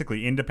 doing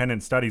basically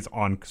independent studies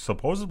on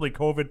supposedly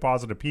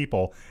COVID-positive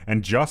people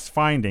and just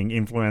finding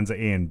influenza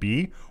A and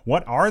B.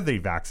 What are they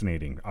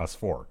vaccinating us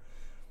for?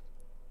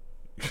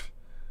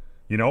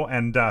 You know,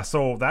 and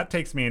so that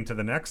takes me into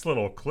the next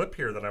little clip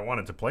here that I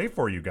wanted to play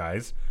for you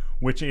guys,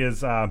 which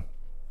is,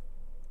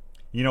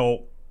 you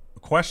know,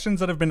 questions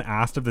that have been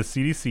asked of the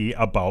CDC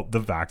about the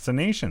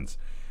vaccinations.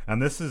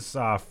 And this is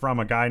from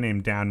a guy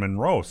named Dan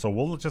Monroe. So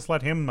we'll just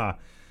let him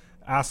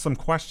ask some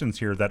questions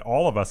here that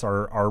all of us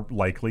are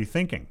likely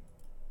thinking.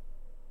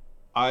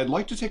 I'd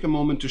like to take a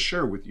moment to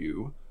share with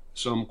you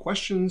some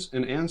questions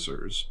and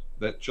answers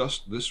that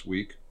just this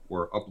week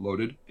were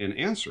uploaded and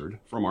answered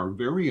from our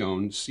very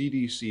own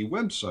CDC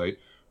website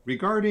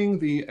regarding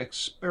the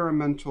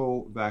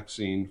experimental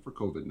vaccine for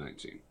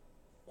COVID-19.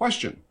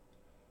 Question: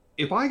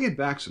 if I get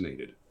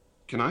vaccinated,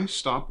 can I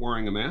stop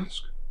wearing a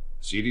mask?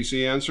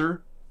 CDC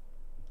answer: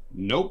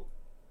 nope.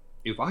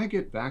 If I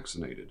get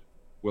vaccinated,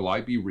 will I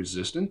be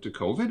resistant to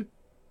COVID?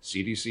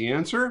 CDC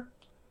answer: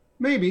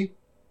 maybe,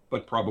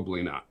 but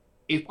probably not.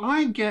 If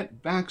I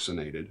get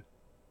vaccinated,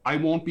 I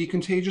won't be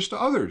contagious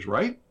to others,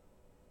 right?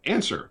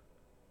 Answer: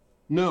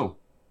 no,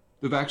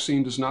 the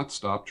vaccine does not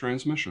stop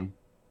transmission.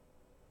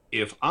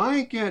 If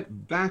I get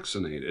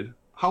vaccinated,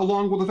 how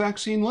long will the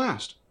vaccine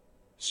last?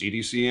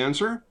 CDC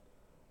answer: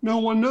 no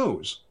one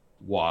knows.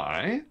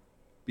 Why?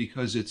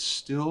 Because it's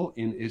still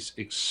in its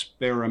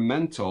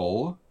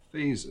experimental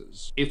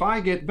phases. If I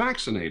get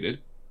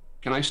vaccinated,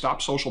 can I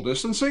stop social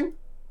distancing?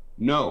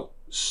 No.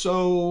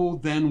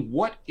 So then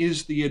what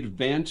is the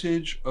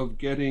advantage of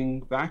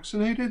getting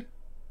vaccinated?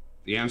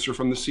 The answer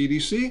from the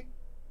CDC: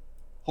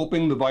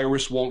 hoping the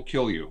virus won't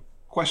kill you.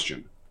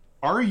 Question: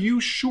 are you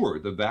sure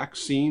the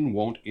vaccine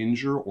won't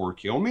injure or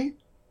kill me?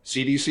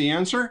 CDC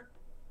answer: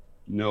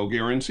 no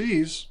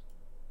guarantees.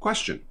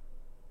 Question: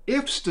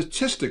 if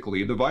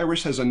statistically the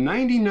virus has a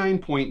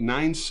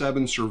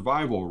 99.97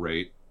 survival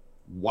rate,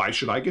 why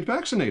should I get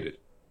vaccinated?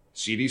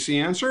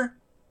 CDC answer: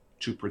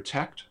 to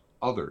protect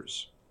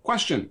others.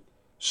 Question: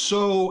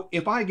 so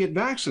if I get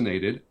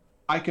vaccinated,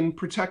 I can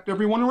protect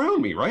everyone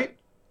around me, right?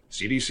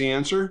 CDC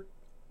answer: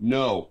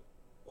 no.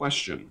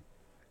 Question: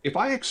 if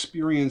I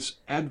experience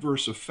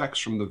adverse effects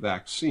from the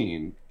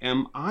vaccine,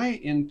 am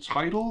I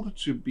entitled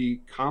to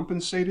be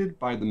compensated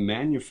by the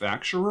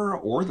manufacturer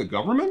or the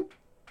government?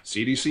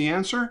 CDC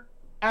answer: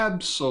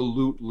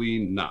 absolutely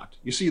not.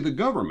 You see, the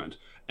government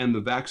and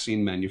the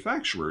vaccine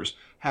manufacturers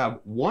have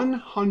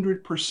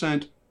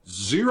 100%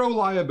 zero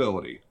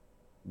liability.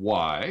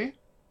 Why?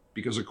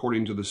 Because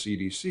according to the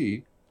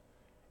CDC,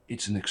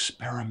 it's an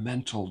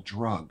experimental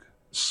drug.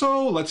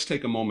 So let's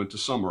take a moment to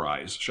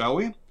summarize, shall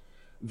we?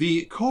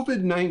 The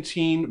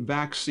COVID-19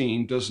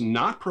 vaccine does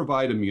not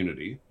provide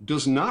immunity,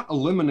 does not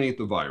eliminate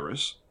the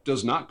virus,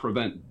 does not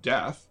prevent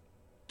death,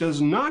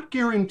 does not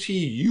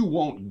guarantee you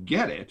won't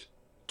get it,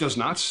 does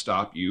not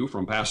stop you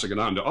from passing it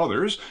on to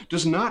others,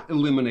 does not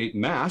eliminate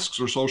masks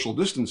or social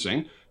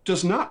distancing,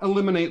 does not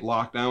eliminate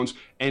lockdowns,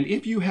 and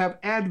if you have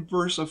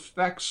adverse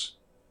effects,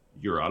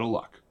 you're out of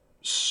luck.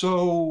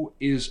 So,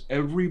 is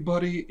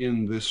everybody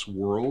in this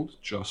world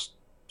just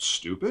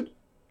stupid?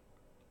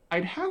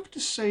 I'd have to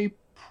say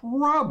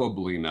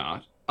probably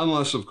not.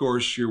 Unless, of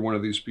course, you're one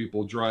of these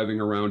people driving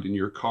around in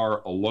your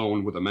car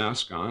alone with a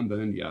mask on,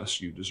 then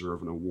yes, you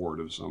deserve an award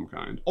of some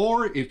kind.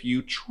 Or if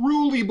you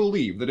truly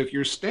believe that if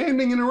you're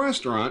standing in a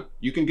restaurant,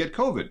 you can get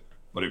COVID,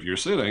 but if you're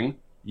sitting,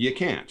 you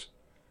can't.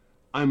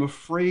 I'm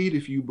afraid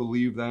if you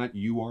believe that,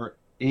 you are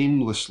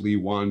aimlessly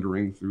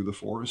wandering through the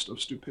forest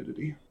of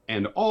stupidity.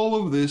 And all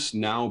of this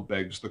now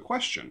begs the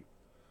question: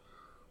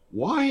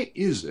 why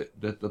is it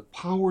that the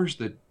powers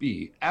that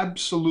be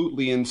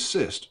absolutely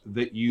insist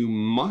that you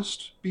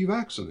must be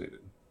vaccinated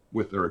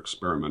with their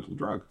experimental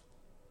drug?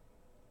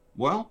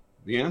 Well,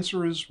 the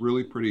answer is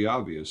really pretty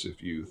obvious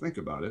if you think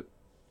about it.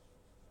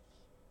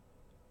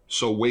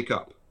 So wake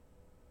up.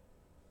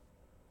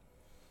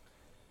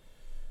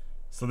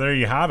 So there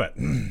you have it.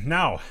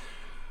 Now,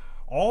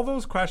 all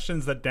those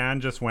questions that Dan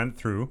just went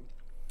through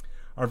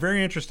are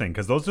very interesting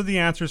because those are the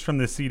answers from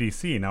the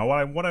CDC.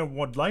 Now, what I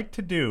would like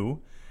to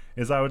do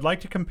is I would like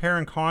to compare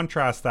and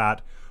contrast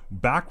that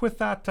back with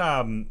that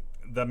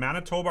the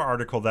Manitoba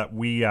article that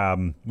we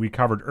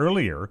covered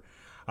earlier.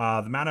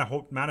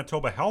 The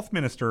Manitoba Health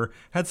Minister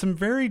had some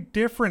very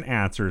different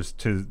answers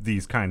to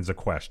these kinds of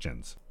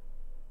questions.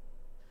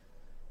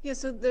 Yeah,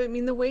 so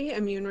the way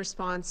immune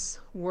response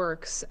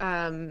works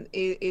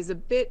is a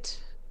bit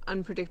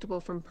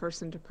unpredictable from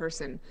person to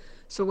person.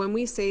 So when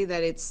we say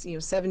that it's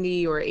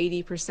 70 or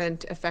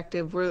 80%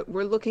 effective,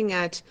 we're looking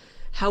at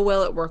how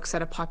well it works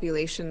at a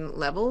population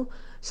level.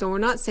 So we're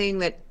not saying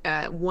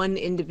that one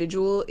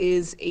individual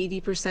is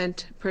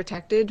 80%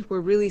 protected. We're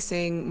really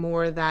saying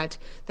more that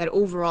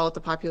overall at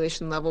the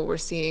population level, we're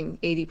seeing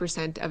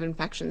 80% of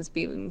infections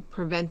being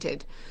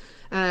prevented.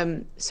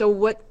 So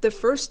what the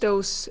first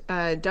dose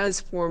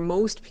does for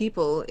most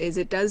people is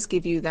it does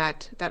give you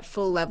that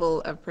full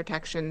level of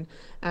protection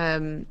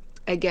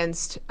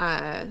against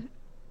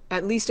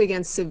at least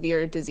against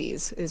severe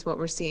disease is what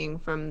we're seeing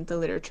from the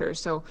literature.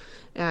 So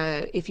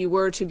if you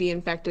were to be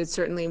infected,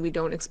 certainly we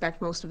don't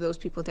expect most of those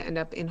people to end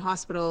up in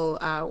hospital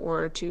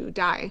or to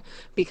die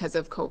because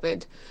of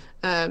COVID.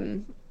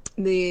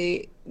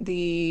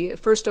 The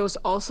first dose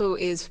also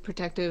is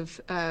protective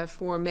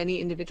for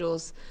many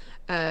individuals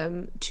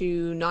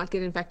to not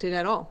get infected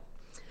at all.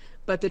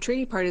 But the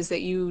tricky part is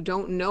that you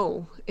don't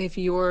know if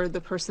you're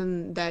the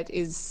person that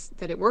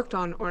it worked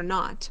on or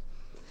not.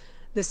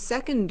 The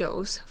second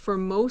dose for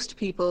most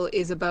people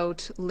is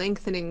about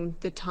lengthening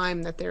the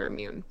time that they're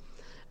immune.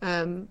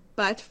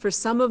 But for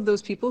some of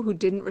those people who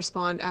didn't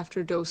respond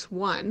after dose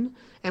 1,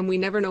 and we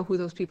never know who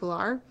those people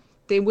are,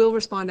 they will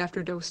respond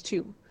after dose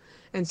 2.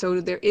 And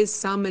so there is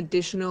some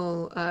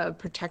additional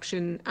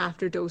protection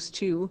after dose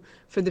 2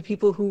 for the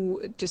people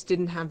who just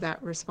didn't have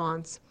that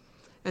response.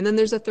 And then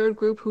there's a third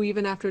group who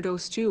even after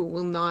dose 2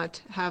 will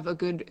not have a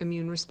good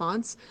immune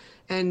response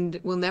and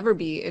will never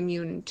be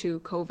immune to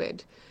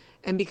COVID.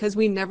 And because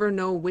we never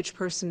know which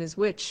person is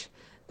which,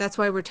 that's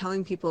why we're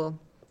telling people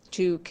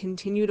to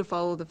continue to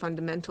follow the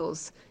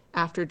fundamentals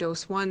after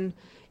dose 1,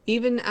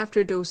 even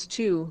after dose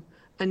 2,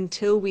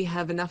 until we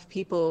have enough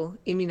people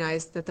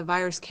immunized that the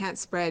virus can't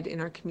spread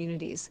in our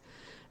communities.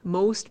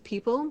 Most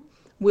people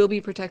will be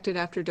protected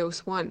after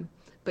dose 1,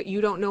 but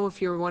you don't know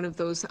if you're one of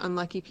those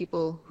unlucky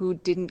people who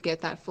didn't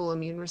get that full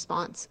immune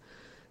response.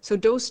 So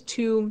dose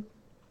 2,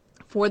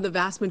 for the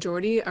vast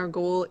majority, our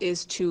goal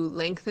is to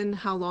lengthen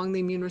how long the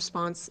immune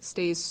response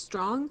stays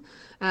strong,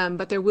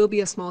 but there will be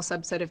a small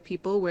subset of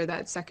people where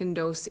that second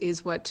dose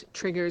is what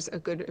triggers a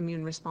good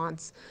immune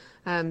response.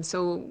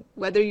 So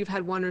whether you've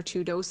had 1 or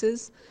 2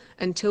 doses,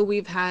 until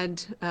we've had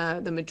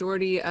the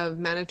majority of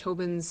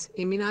Manitobans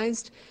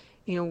immunized,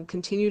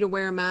 continue to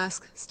wear a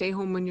mask, stay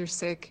home when you're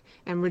sick,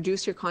 and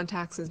reduce your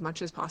contacts as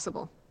much as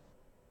possible.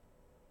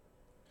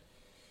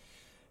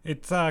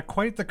 It's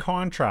quite the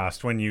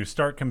contrast when you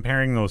start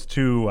comparing those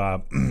two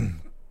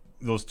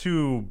those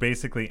two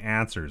basically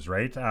answers,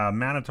 right?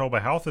 Manitoba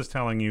Health is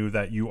telling you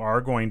that you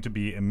are going to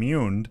be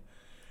immune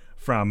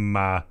from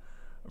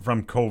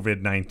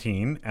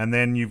COVID-19, and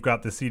then you've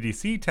got the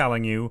CDC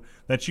telling you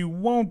that you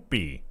won't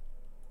be.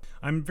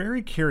 I'm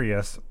very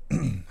curious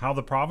how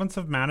the province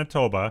of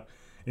Manitoba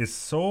is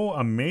so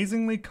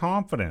amazingly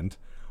confident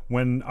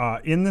when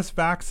in this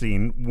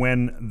vaccine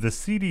when the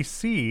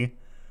CDC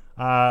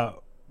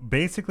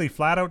basically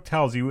flat out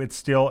tells you it's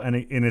still in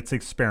its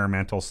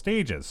experimental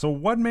stages. So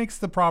what makes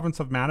the province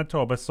of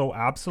Manitoba so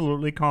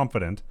absolutely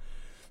confident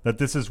that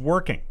this is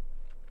working?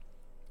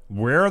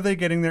 Where are they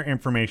getting their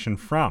information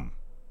from?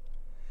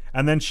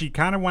 And then she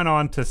kind of went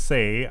on to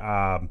say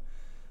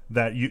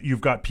that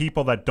you've got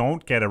people that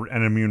don't get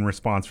an immune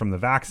response from the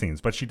vaccines,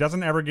 but she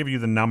doesn't ever give you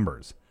the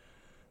numbers.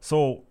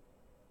 So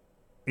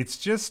it's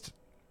just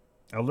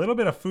a little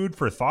bit of food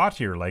for thought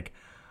here. Like,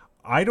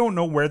 I don't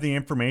know where the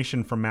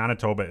information from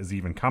Manitoba is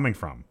even coming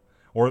from,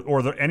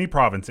 or any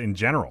province in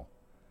general.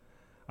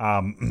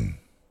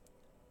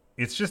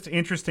 It's just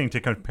interesting to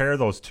compare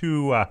those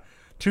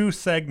two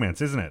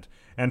segments, isn't it?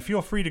 And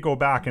feel free to go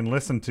back and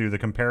listen to the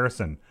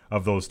comparison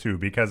of those two,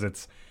 because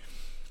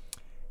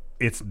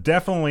it's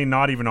definitely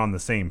not even on the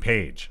same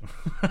page.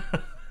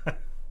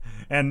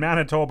 And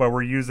Manitoba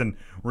we're using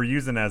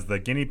as the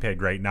guinea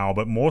pig right now,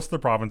 but most of the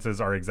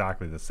provinces are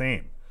exactly the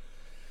same.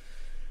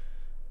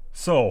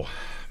 So,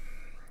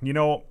 you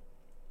know,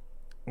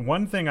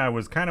 one thing I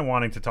was kind of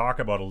wanting to talk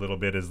about a little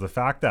bit is the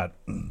fact that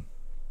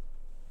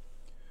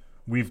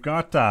we've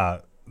got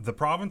the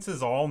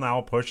provinces all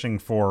now pushing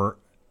for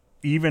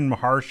even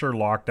harsher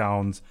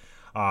lockdowns.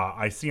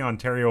 I see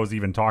Ontario's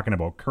even talking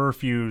about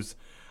curfews.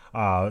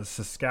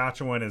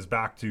 Saskatchewan is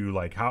back to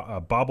like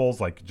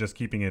bubbles, like just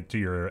keeping it to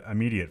your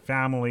immediate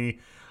family.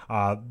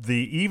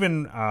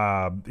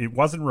 It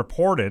wasn't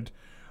reported,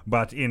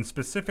 but in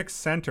specific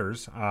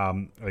centers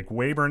like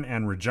Weyburn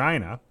and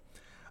Regina,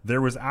 there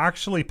was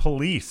actually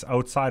police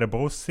outside of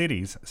both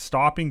cities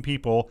stopping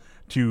people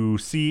to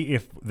see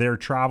if their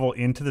travel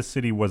into the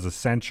city was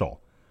essential.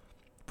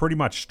 Pretty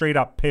much straight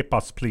up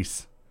 "Pepas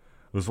police"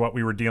 was what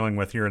we were dealing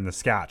with here in the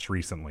Scatch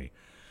recently.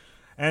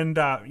 And,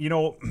 you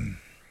know,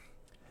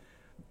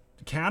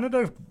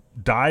 Canada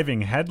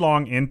diving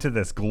headlong into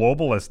this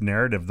globalist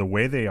narrative the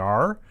way they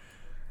are,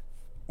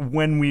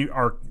 when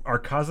our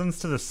cousins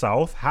to the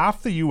south,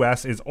 half the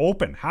U.S. is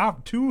open.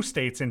 Two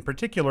states in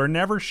particular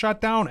never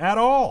shut down at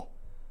all.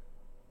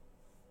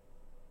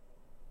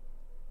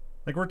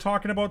 Like, we're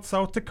talking about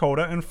South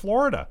Dakota and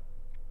Florida.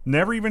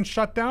 Never even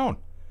shut down.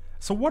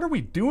 So what are we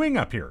doing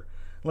up here?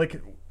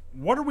 Like,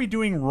 what are we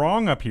doing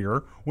wrong up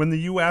here when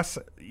the U.S.,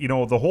 you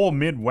know, the whole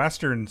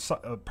Midwestern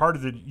part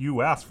of the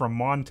U.S. from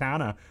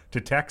Montana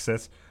to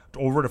Texas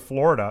over to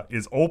Florida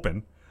is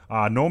open.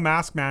 No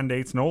mask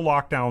mandates, no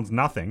lockdowns,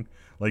 nothing.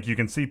 Like, you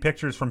can see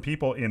pictures from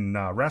people in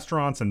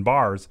restaurants and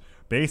bars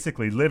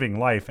basically living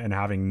life and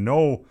having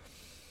no...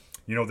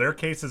 You know, their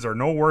cases are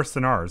no worse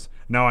than ours.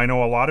 Now, I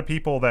know a lot of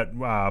people that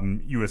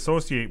you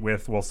associate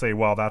with will say,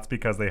 well, that's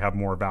because they have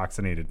more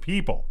vaccinated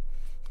people.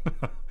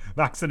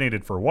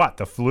 Vaccinated for what?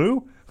 The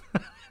flu?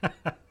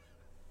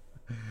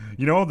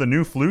 You know, the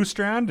new flu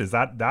strand? Is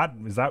that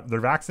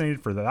they're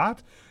vaccinated for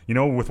that? You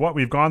know, with what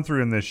we've gone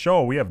through in this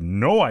show, we have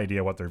no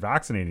idea what they're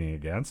vaccinating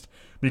against,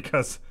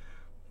 because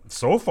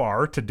so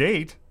far, to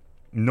date,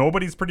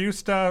 nobody's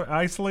produced an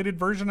isolated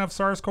version of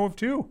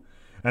SARS-CoV-2.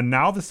 And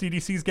now the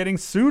CDC is getting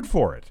sued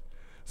for it.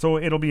 So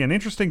it'll be an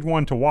interesting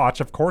one to watch.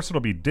 Of course,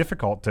 it'll be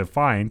difficult to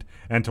find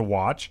and to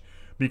watch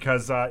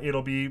because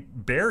it'll be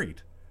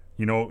buried.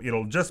 You know,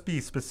 it'll just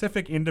be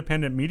specific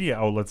independent media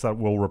outlets that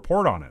will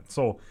report on it.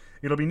 So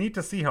it'll be neat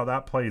to see how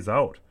that plays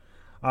out.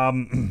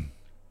 I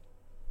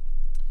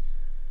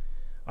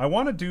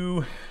want to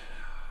do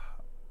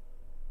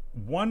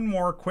one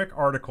more quick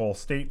article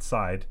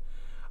stateside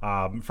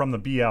from the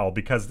BL,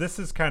 because this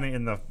is kind of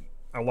in a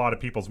lot of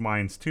people's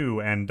minds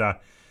too. And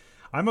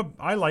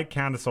I like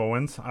Candace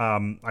Owens.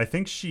 I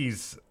think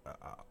she'd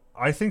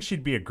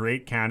be a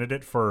great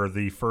candidate for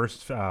the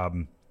first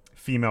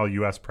female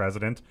U.S.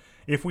 president.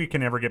 If we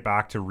can ever get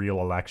back to real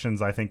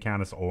elections, I think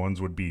Candace Owens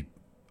would be,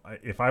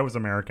 if I was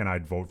American,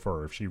 I'd vote for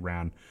her if she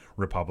ran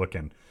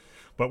Republican.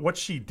 But what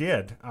she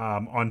did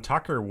on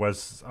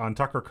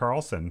Tucker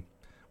Carlson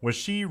was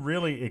she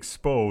really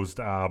exposed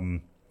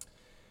BLM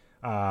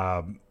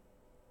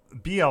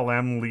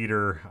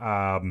leader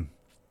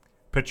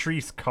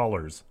Patrisse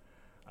Cullors,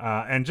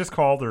 and just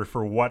called her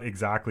for what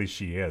exactly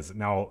she is.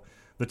 Now,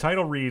 the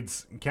title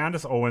reads,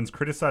 Candace Owens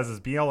criticizes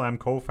BLM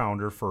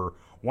co-founder for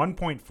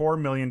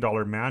 $1.4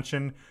 million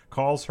mansion,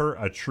 calls her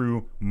a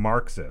true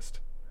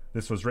Marxist.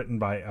 This was written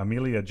by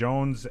Amelia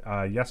Jones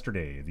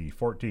yesterday, the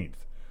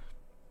 14th.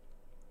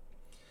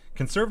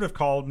 Conservative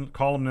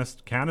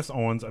columnist Candace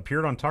Owens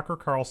appeared on Tucker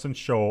Carlson's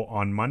show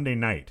on Monday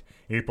night,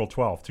 April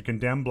 12th, to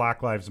condemn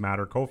Black Lives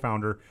Matter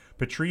co-founder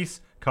Patrisse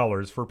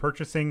Cullors for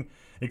purchasing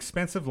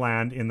expensive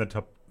land in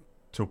the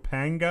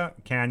Topanga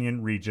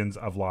Canyon regions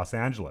of Los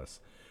Angeles.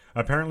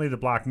 Apparently, the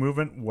black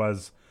movement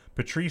was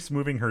Patrisse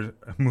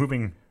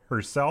moving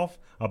herself,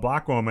 a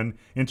black woman,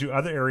 into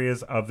other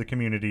areas of the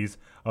communities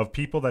of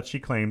people that she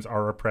claims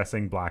are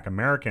oppressing black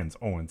Americans,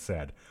 Owens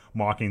said,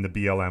 mocking the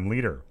BLM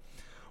leader.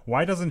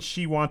 Why doesn't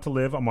she want to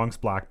live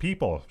amongst black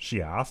people?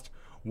 She asked.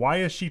 Why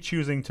is she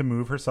choosing to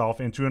move herself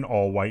into an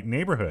all-white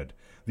neighborhood?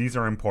 These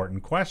are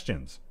important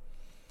questions.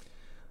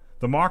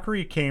 The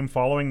mockery came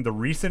following the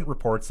recent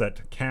reports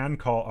that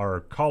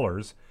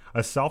Cullors,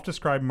 a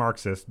self-described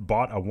Marxist,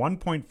 bought a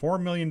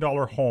 $1.4 million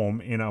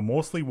home in a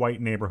mostly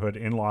white neighborhood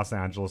in Los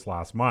Angeles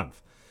last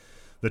month.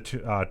 The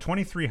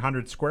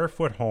 2,300 square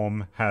foot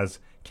home has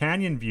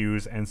canyon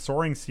views and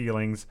soaring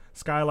ceilings,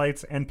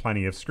 skylights, and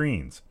plenty of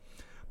screens.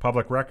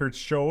 Public records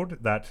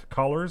showed that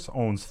Cullors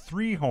owns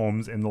 3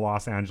 homes in the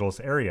Los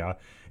Angeles area,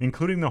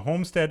 including the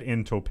homestead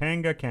in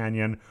Topanga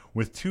Canyon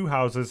with 2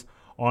 houses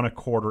on a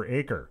quarter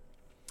acre.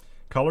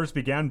 Cullors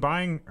began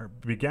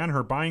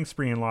her buying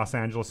spree in Los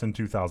Angeles in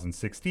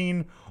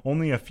 2016,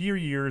 only a few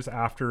years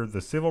after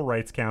the civil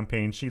rights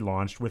campaign she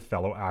launched with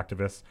fellow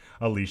activists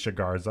Alicia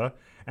Garza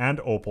and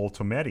Opal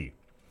Tometi.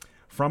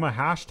 From a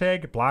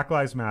hashtag, Black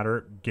Lives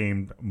Matter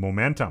gained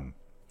momentum.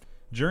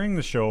 During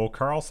the show,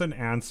 Carlson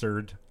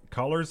answered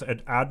Cullors'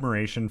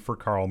 admiration for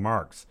Karl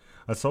Marx,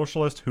 a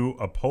socialist who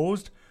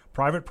opposed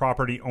private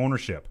property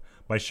ownership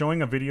by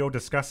showing a video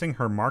discussing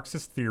her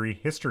Marxist theory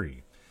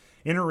history.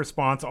 In her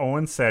response,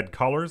 Owens said,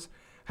 "Colors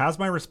has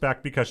my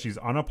respect because she's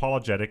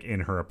unapologetic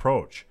in her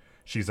approach.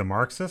 She's a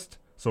Marxist,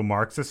 so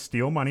Marxists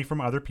steal money from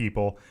other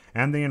people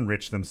and they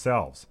enrich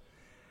themselves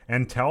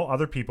and tell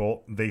other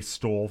people they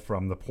stole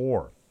from the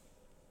poor."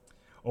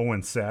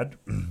 Owens said,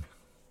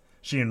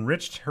 "She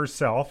enriched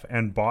herself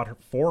and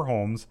bought 4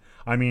 homes.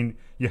 I mean,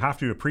 you have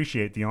to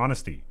appreciate the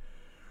honesty."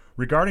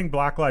 Regarding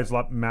Black Lives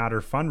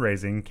Matter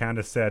fundraising,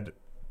 Candace said,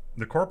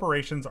 "The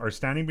corporations are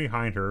standing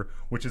behind her,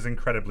 which is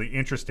incredibly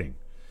interesting.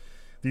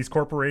 These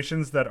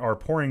corporations that are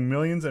pouring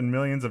millions and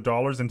millions of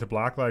dollars into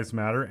Black Lives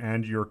Matter,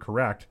 and you're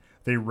correct,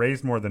 they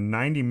raised more than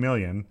 90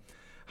 million.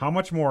 How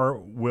much more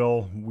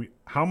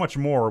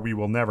we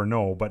will never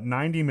know, but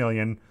 90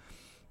 million,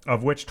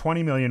 of which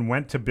 20 million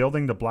went to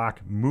building the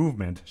Black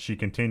movement," she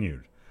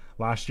continued.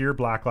 Last year,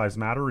 Black Lives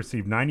Matter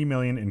received 90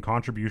 million in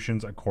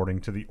contributions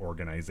according to the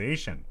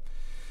organization.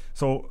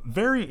 So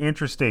very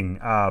interesting.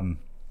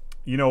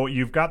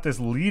 You've got this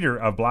leader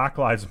of Black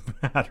Lives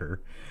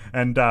Matter.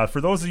 And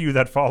for those of you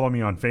that follow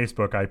me on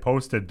Facebook, I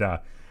posted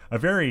a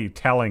very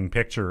telling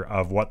picture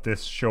of what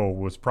this show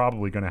was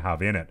probably going to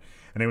have in it.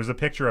 And it was a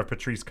picture of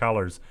Patrisse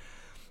Cullors,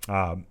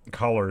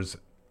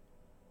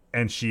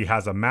 and she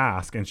has a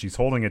mask and she's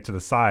holding it to the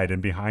side,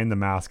 and behind the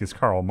mask is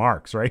Karl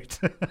Marx, right?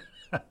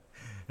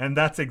 And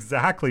that's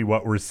exactly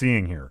what we're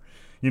seeing here.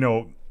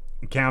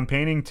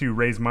 Campaigning to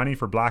raise money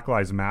for Black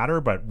Lives Matter,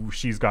 but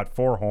she's got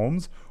 4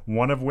 homes,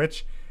 one of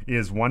which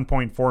is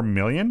 1.4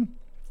 million.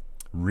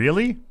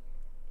 Really?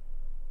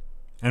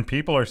 And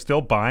people are still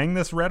buying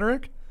this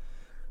rhetoric?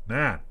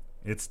 Man,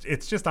 it's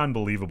just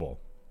unbelievable.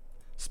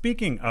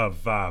 Speaking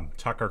of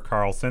Tucker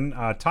Carlson,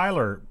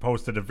 Tyler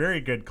posted a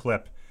very good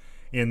clip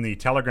in the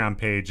Telegram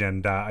page,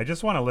 and I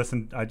just want to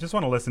listen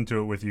to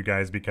it with you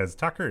guys because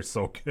Tucker is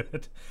so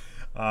good.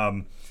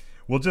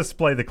 We'll just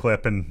play the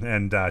clip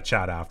and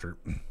chat after.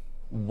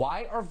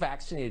 Why are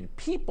vaccinated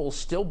people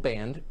still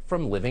banned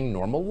from living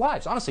normal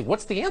lives? Honestly,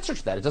 what's the answer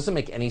to that? It doesn't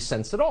make any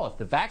sense at all. If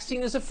the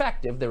vaccine is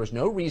effective, there is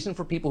no reason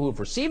for people who have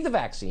received the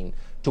vaccine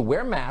to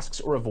wear masks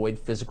or avoid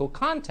physical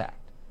contact.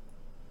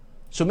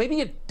 So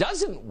maybe it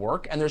doesn't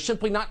work and they're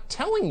simply not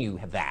telling you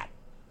that.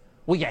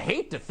 Well, you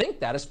hate to think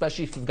that,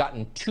 especially if you've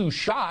gotten 2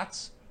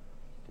 shots.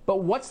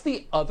 But what's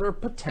the other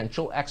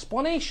potential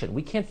explanation?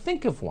 We can't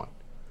think of one.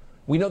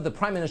 We know the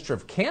Prime Minister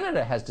of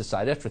Canada has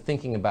decided, after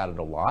thinking about it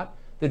a lot,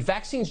 that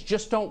vaccines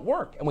just don't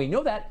work. And we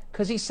know that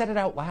because he said it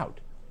out loud.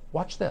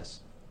 Watch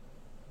this.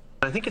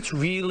 I think it's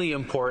really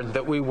important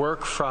that we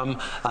work from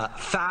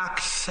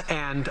facts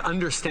and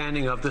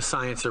understanding of the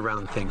science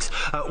around things.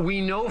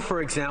 We know,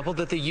 for example,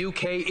 that the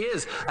UK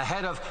is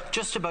ahead of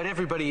just about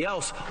everybody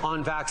else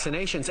on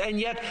vaccinations, and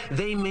yet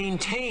they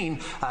maintain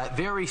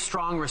very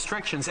strong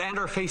restrictions and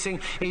are facing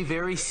a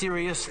very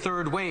serious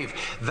 3rd wave.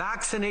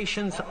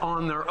 Vaccinations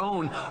on their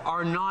own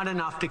are not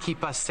enough to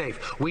keep us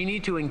safe. We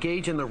need to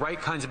engage in the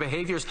right kinds of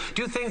behaviors,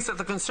 do things that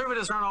the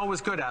Conservatives aren't always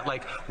good at,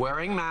 like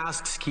wearing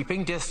masks,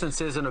 keeping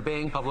distances, and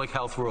obeying public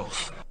health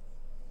rules.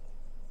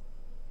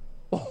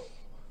 Oh,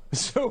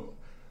 so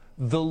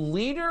the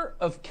leader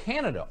of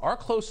Canada, our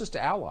closest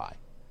ally,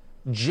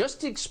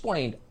 just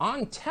explained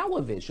on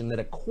television that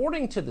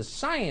according to the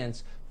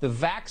science, the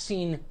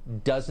vaccine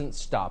doesn't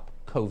stop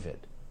COVID.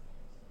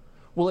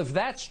 Well, if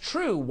that's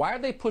true, why are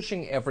they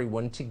pushing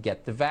everyone to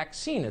get the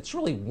vaccine? It's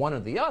really one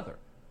or the other.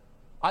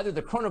 Either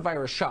the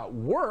coronavirus shot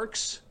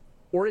works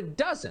or it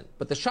doesn't.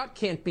 But the shot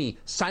can't be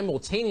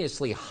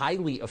simultaneously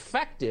highly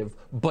effective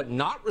but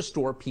not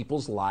restore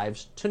people's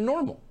lives to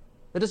normal.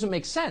 That doesn't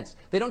make sense.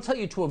 They don't tell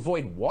you to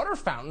avoid water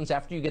fountains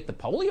after you get the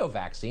polio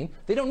vaccine.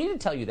 They don't need to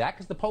tell you that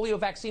because the polio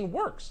vaccine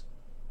works.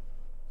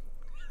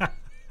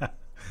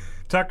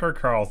 Tucker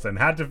Carlson,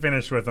 had to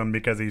finish with him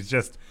because he's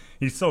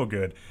so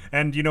good.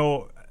 And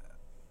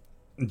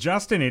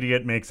Justin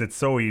Idiot makes it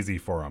so easy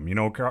for him.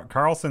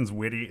 Carlson's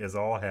witty as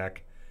all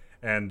heck.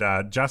 And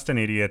Justin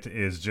Idiot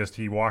is just,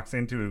 he walks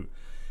into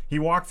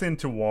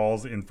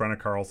walls in front of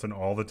Carlson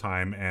all the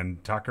time,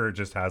 and Tucker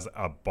just has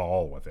a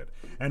ball with it.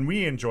 And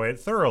we enjoy it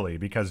thoroughly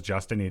because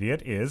Justin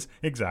Idiot is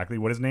exactly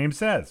what his name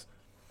says.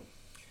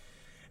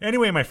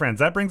 Anyway, my friends,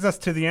 that brings us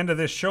to the end of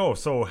this show.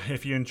 So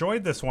if you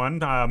enjoyed this one,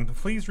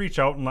 please reach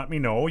out and let me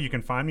know. You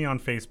can find me on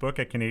Facebook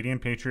at Canadian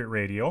Patriot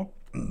Radio.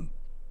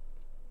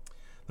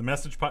 The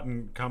message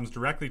button comes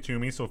directly to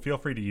me, so feel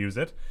free to use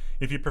it.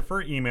 If you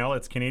prefer email,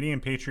 it's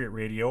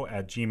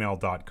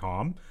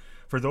canadianpatriotradio@gmail.com.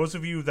 For those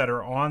of you that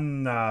are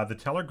on the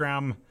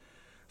Telegram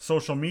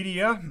social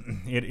media,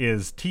 it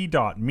is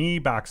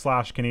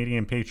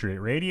t.me/Canadian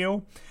Patriot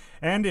Radio.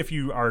 And if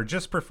you are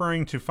just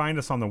preferring to find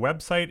us on the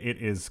website, it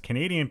is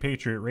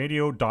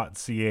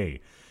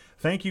canadianpatriotradio.ca.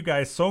 Thank you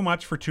guys so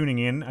much for tuning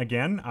in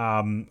again.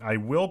 I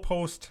will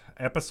post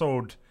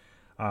episode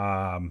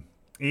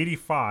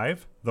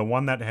 85, the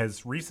one that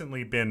has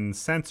recently been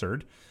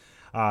censored.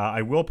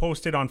 I will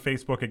post it on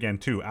Facebook again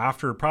too.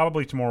 After,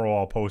 probably tomorrow,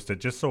 I'll post it,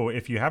 just so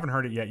if you haven't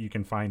heard it yet, you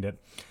can find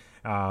it.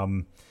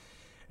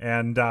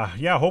 And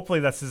yeah, hopefully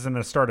this isn't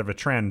a start of a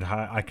trend.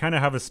 I kind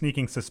of have a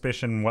sneaking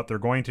suspicion what they're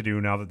going to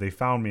do now that they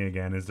found me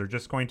again is they're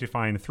just going to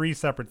find 3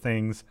 separate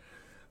things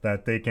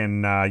that they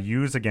can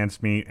use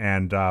against me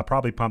and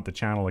probably pump the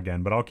channel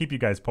again. But I'll keep you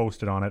guys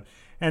posted on it,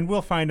 and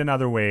we'll find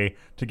another way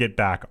to get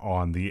back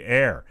on the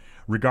air.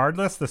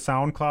 Regardless, the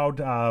SoundCloud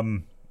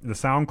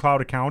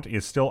account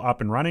is still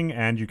up and running,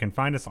 and you can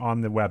find us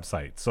on the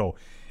website. So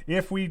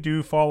if we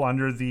do fall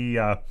under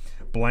the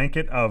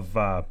blanket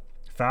of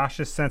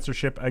fascist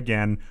censorship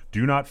again,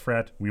 do not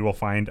fret. We will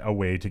find a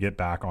way to get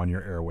back on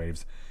your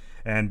airwaves.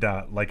 And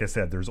like I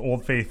said, there's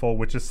Old Faithful,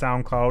 which is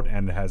SoundCloud,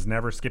 and has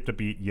never skipped a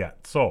beat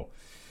yet. So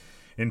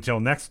until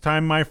next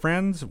time, my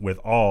friends, with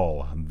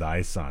all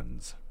thy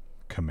sons,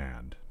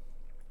 command.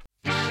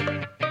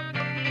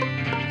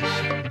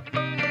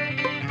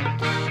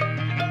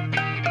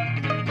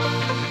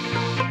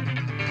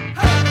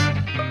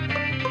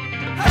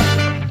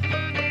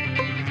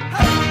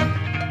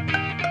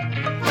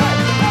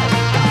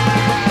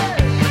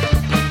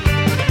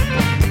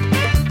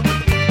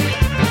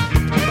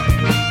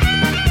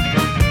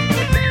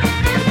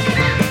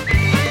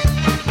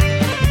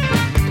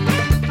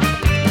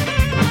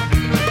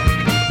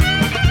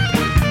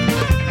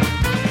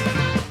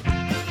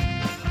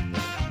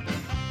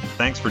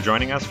 Thanks for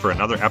joining us for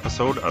another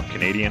episode of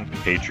Canadian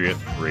Patriot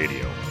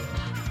Radio.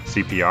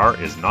 CPR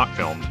is not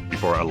filmed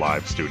before a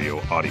live studio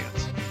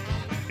audience.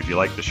 If you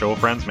like the show,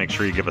 friends, make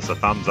sure you give us a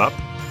thumbs up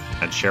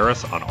and share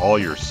us on all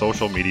your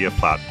social media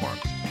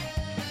platforms.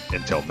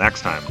 Until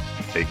next time,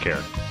 take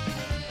care.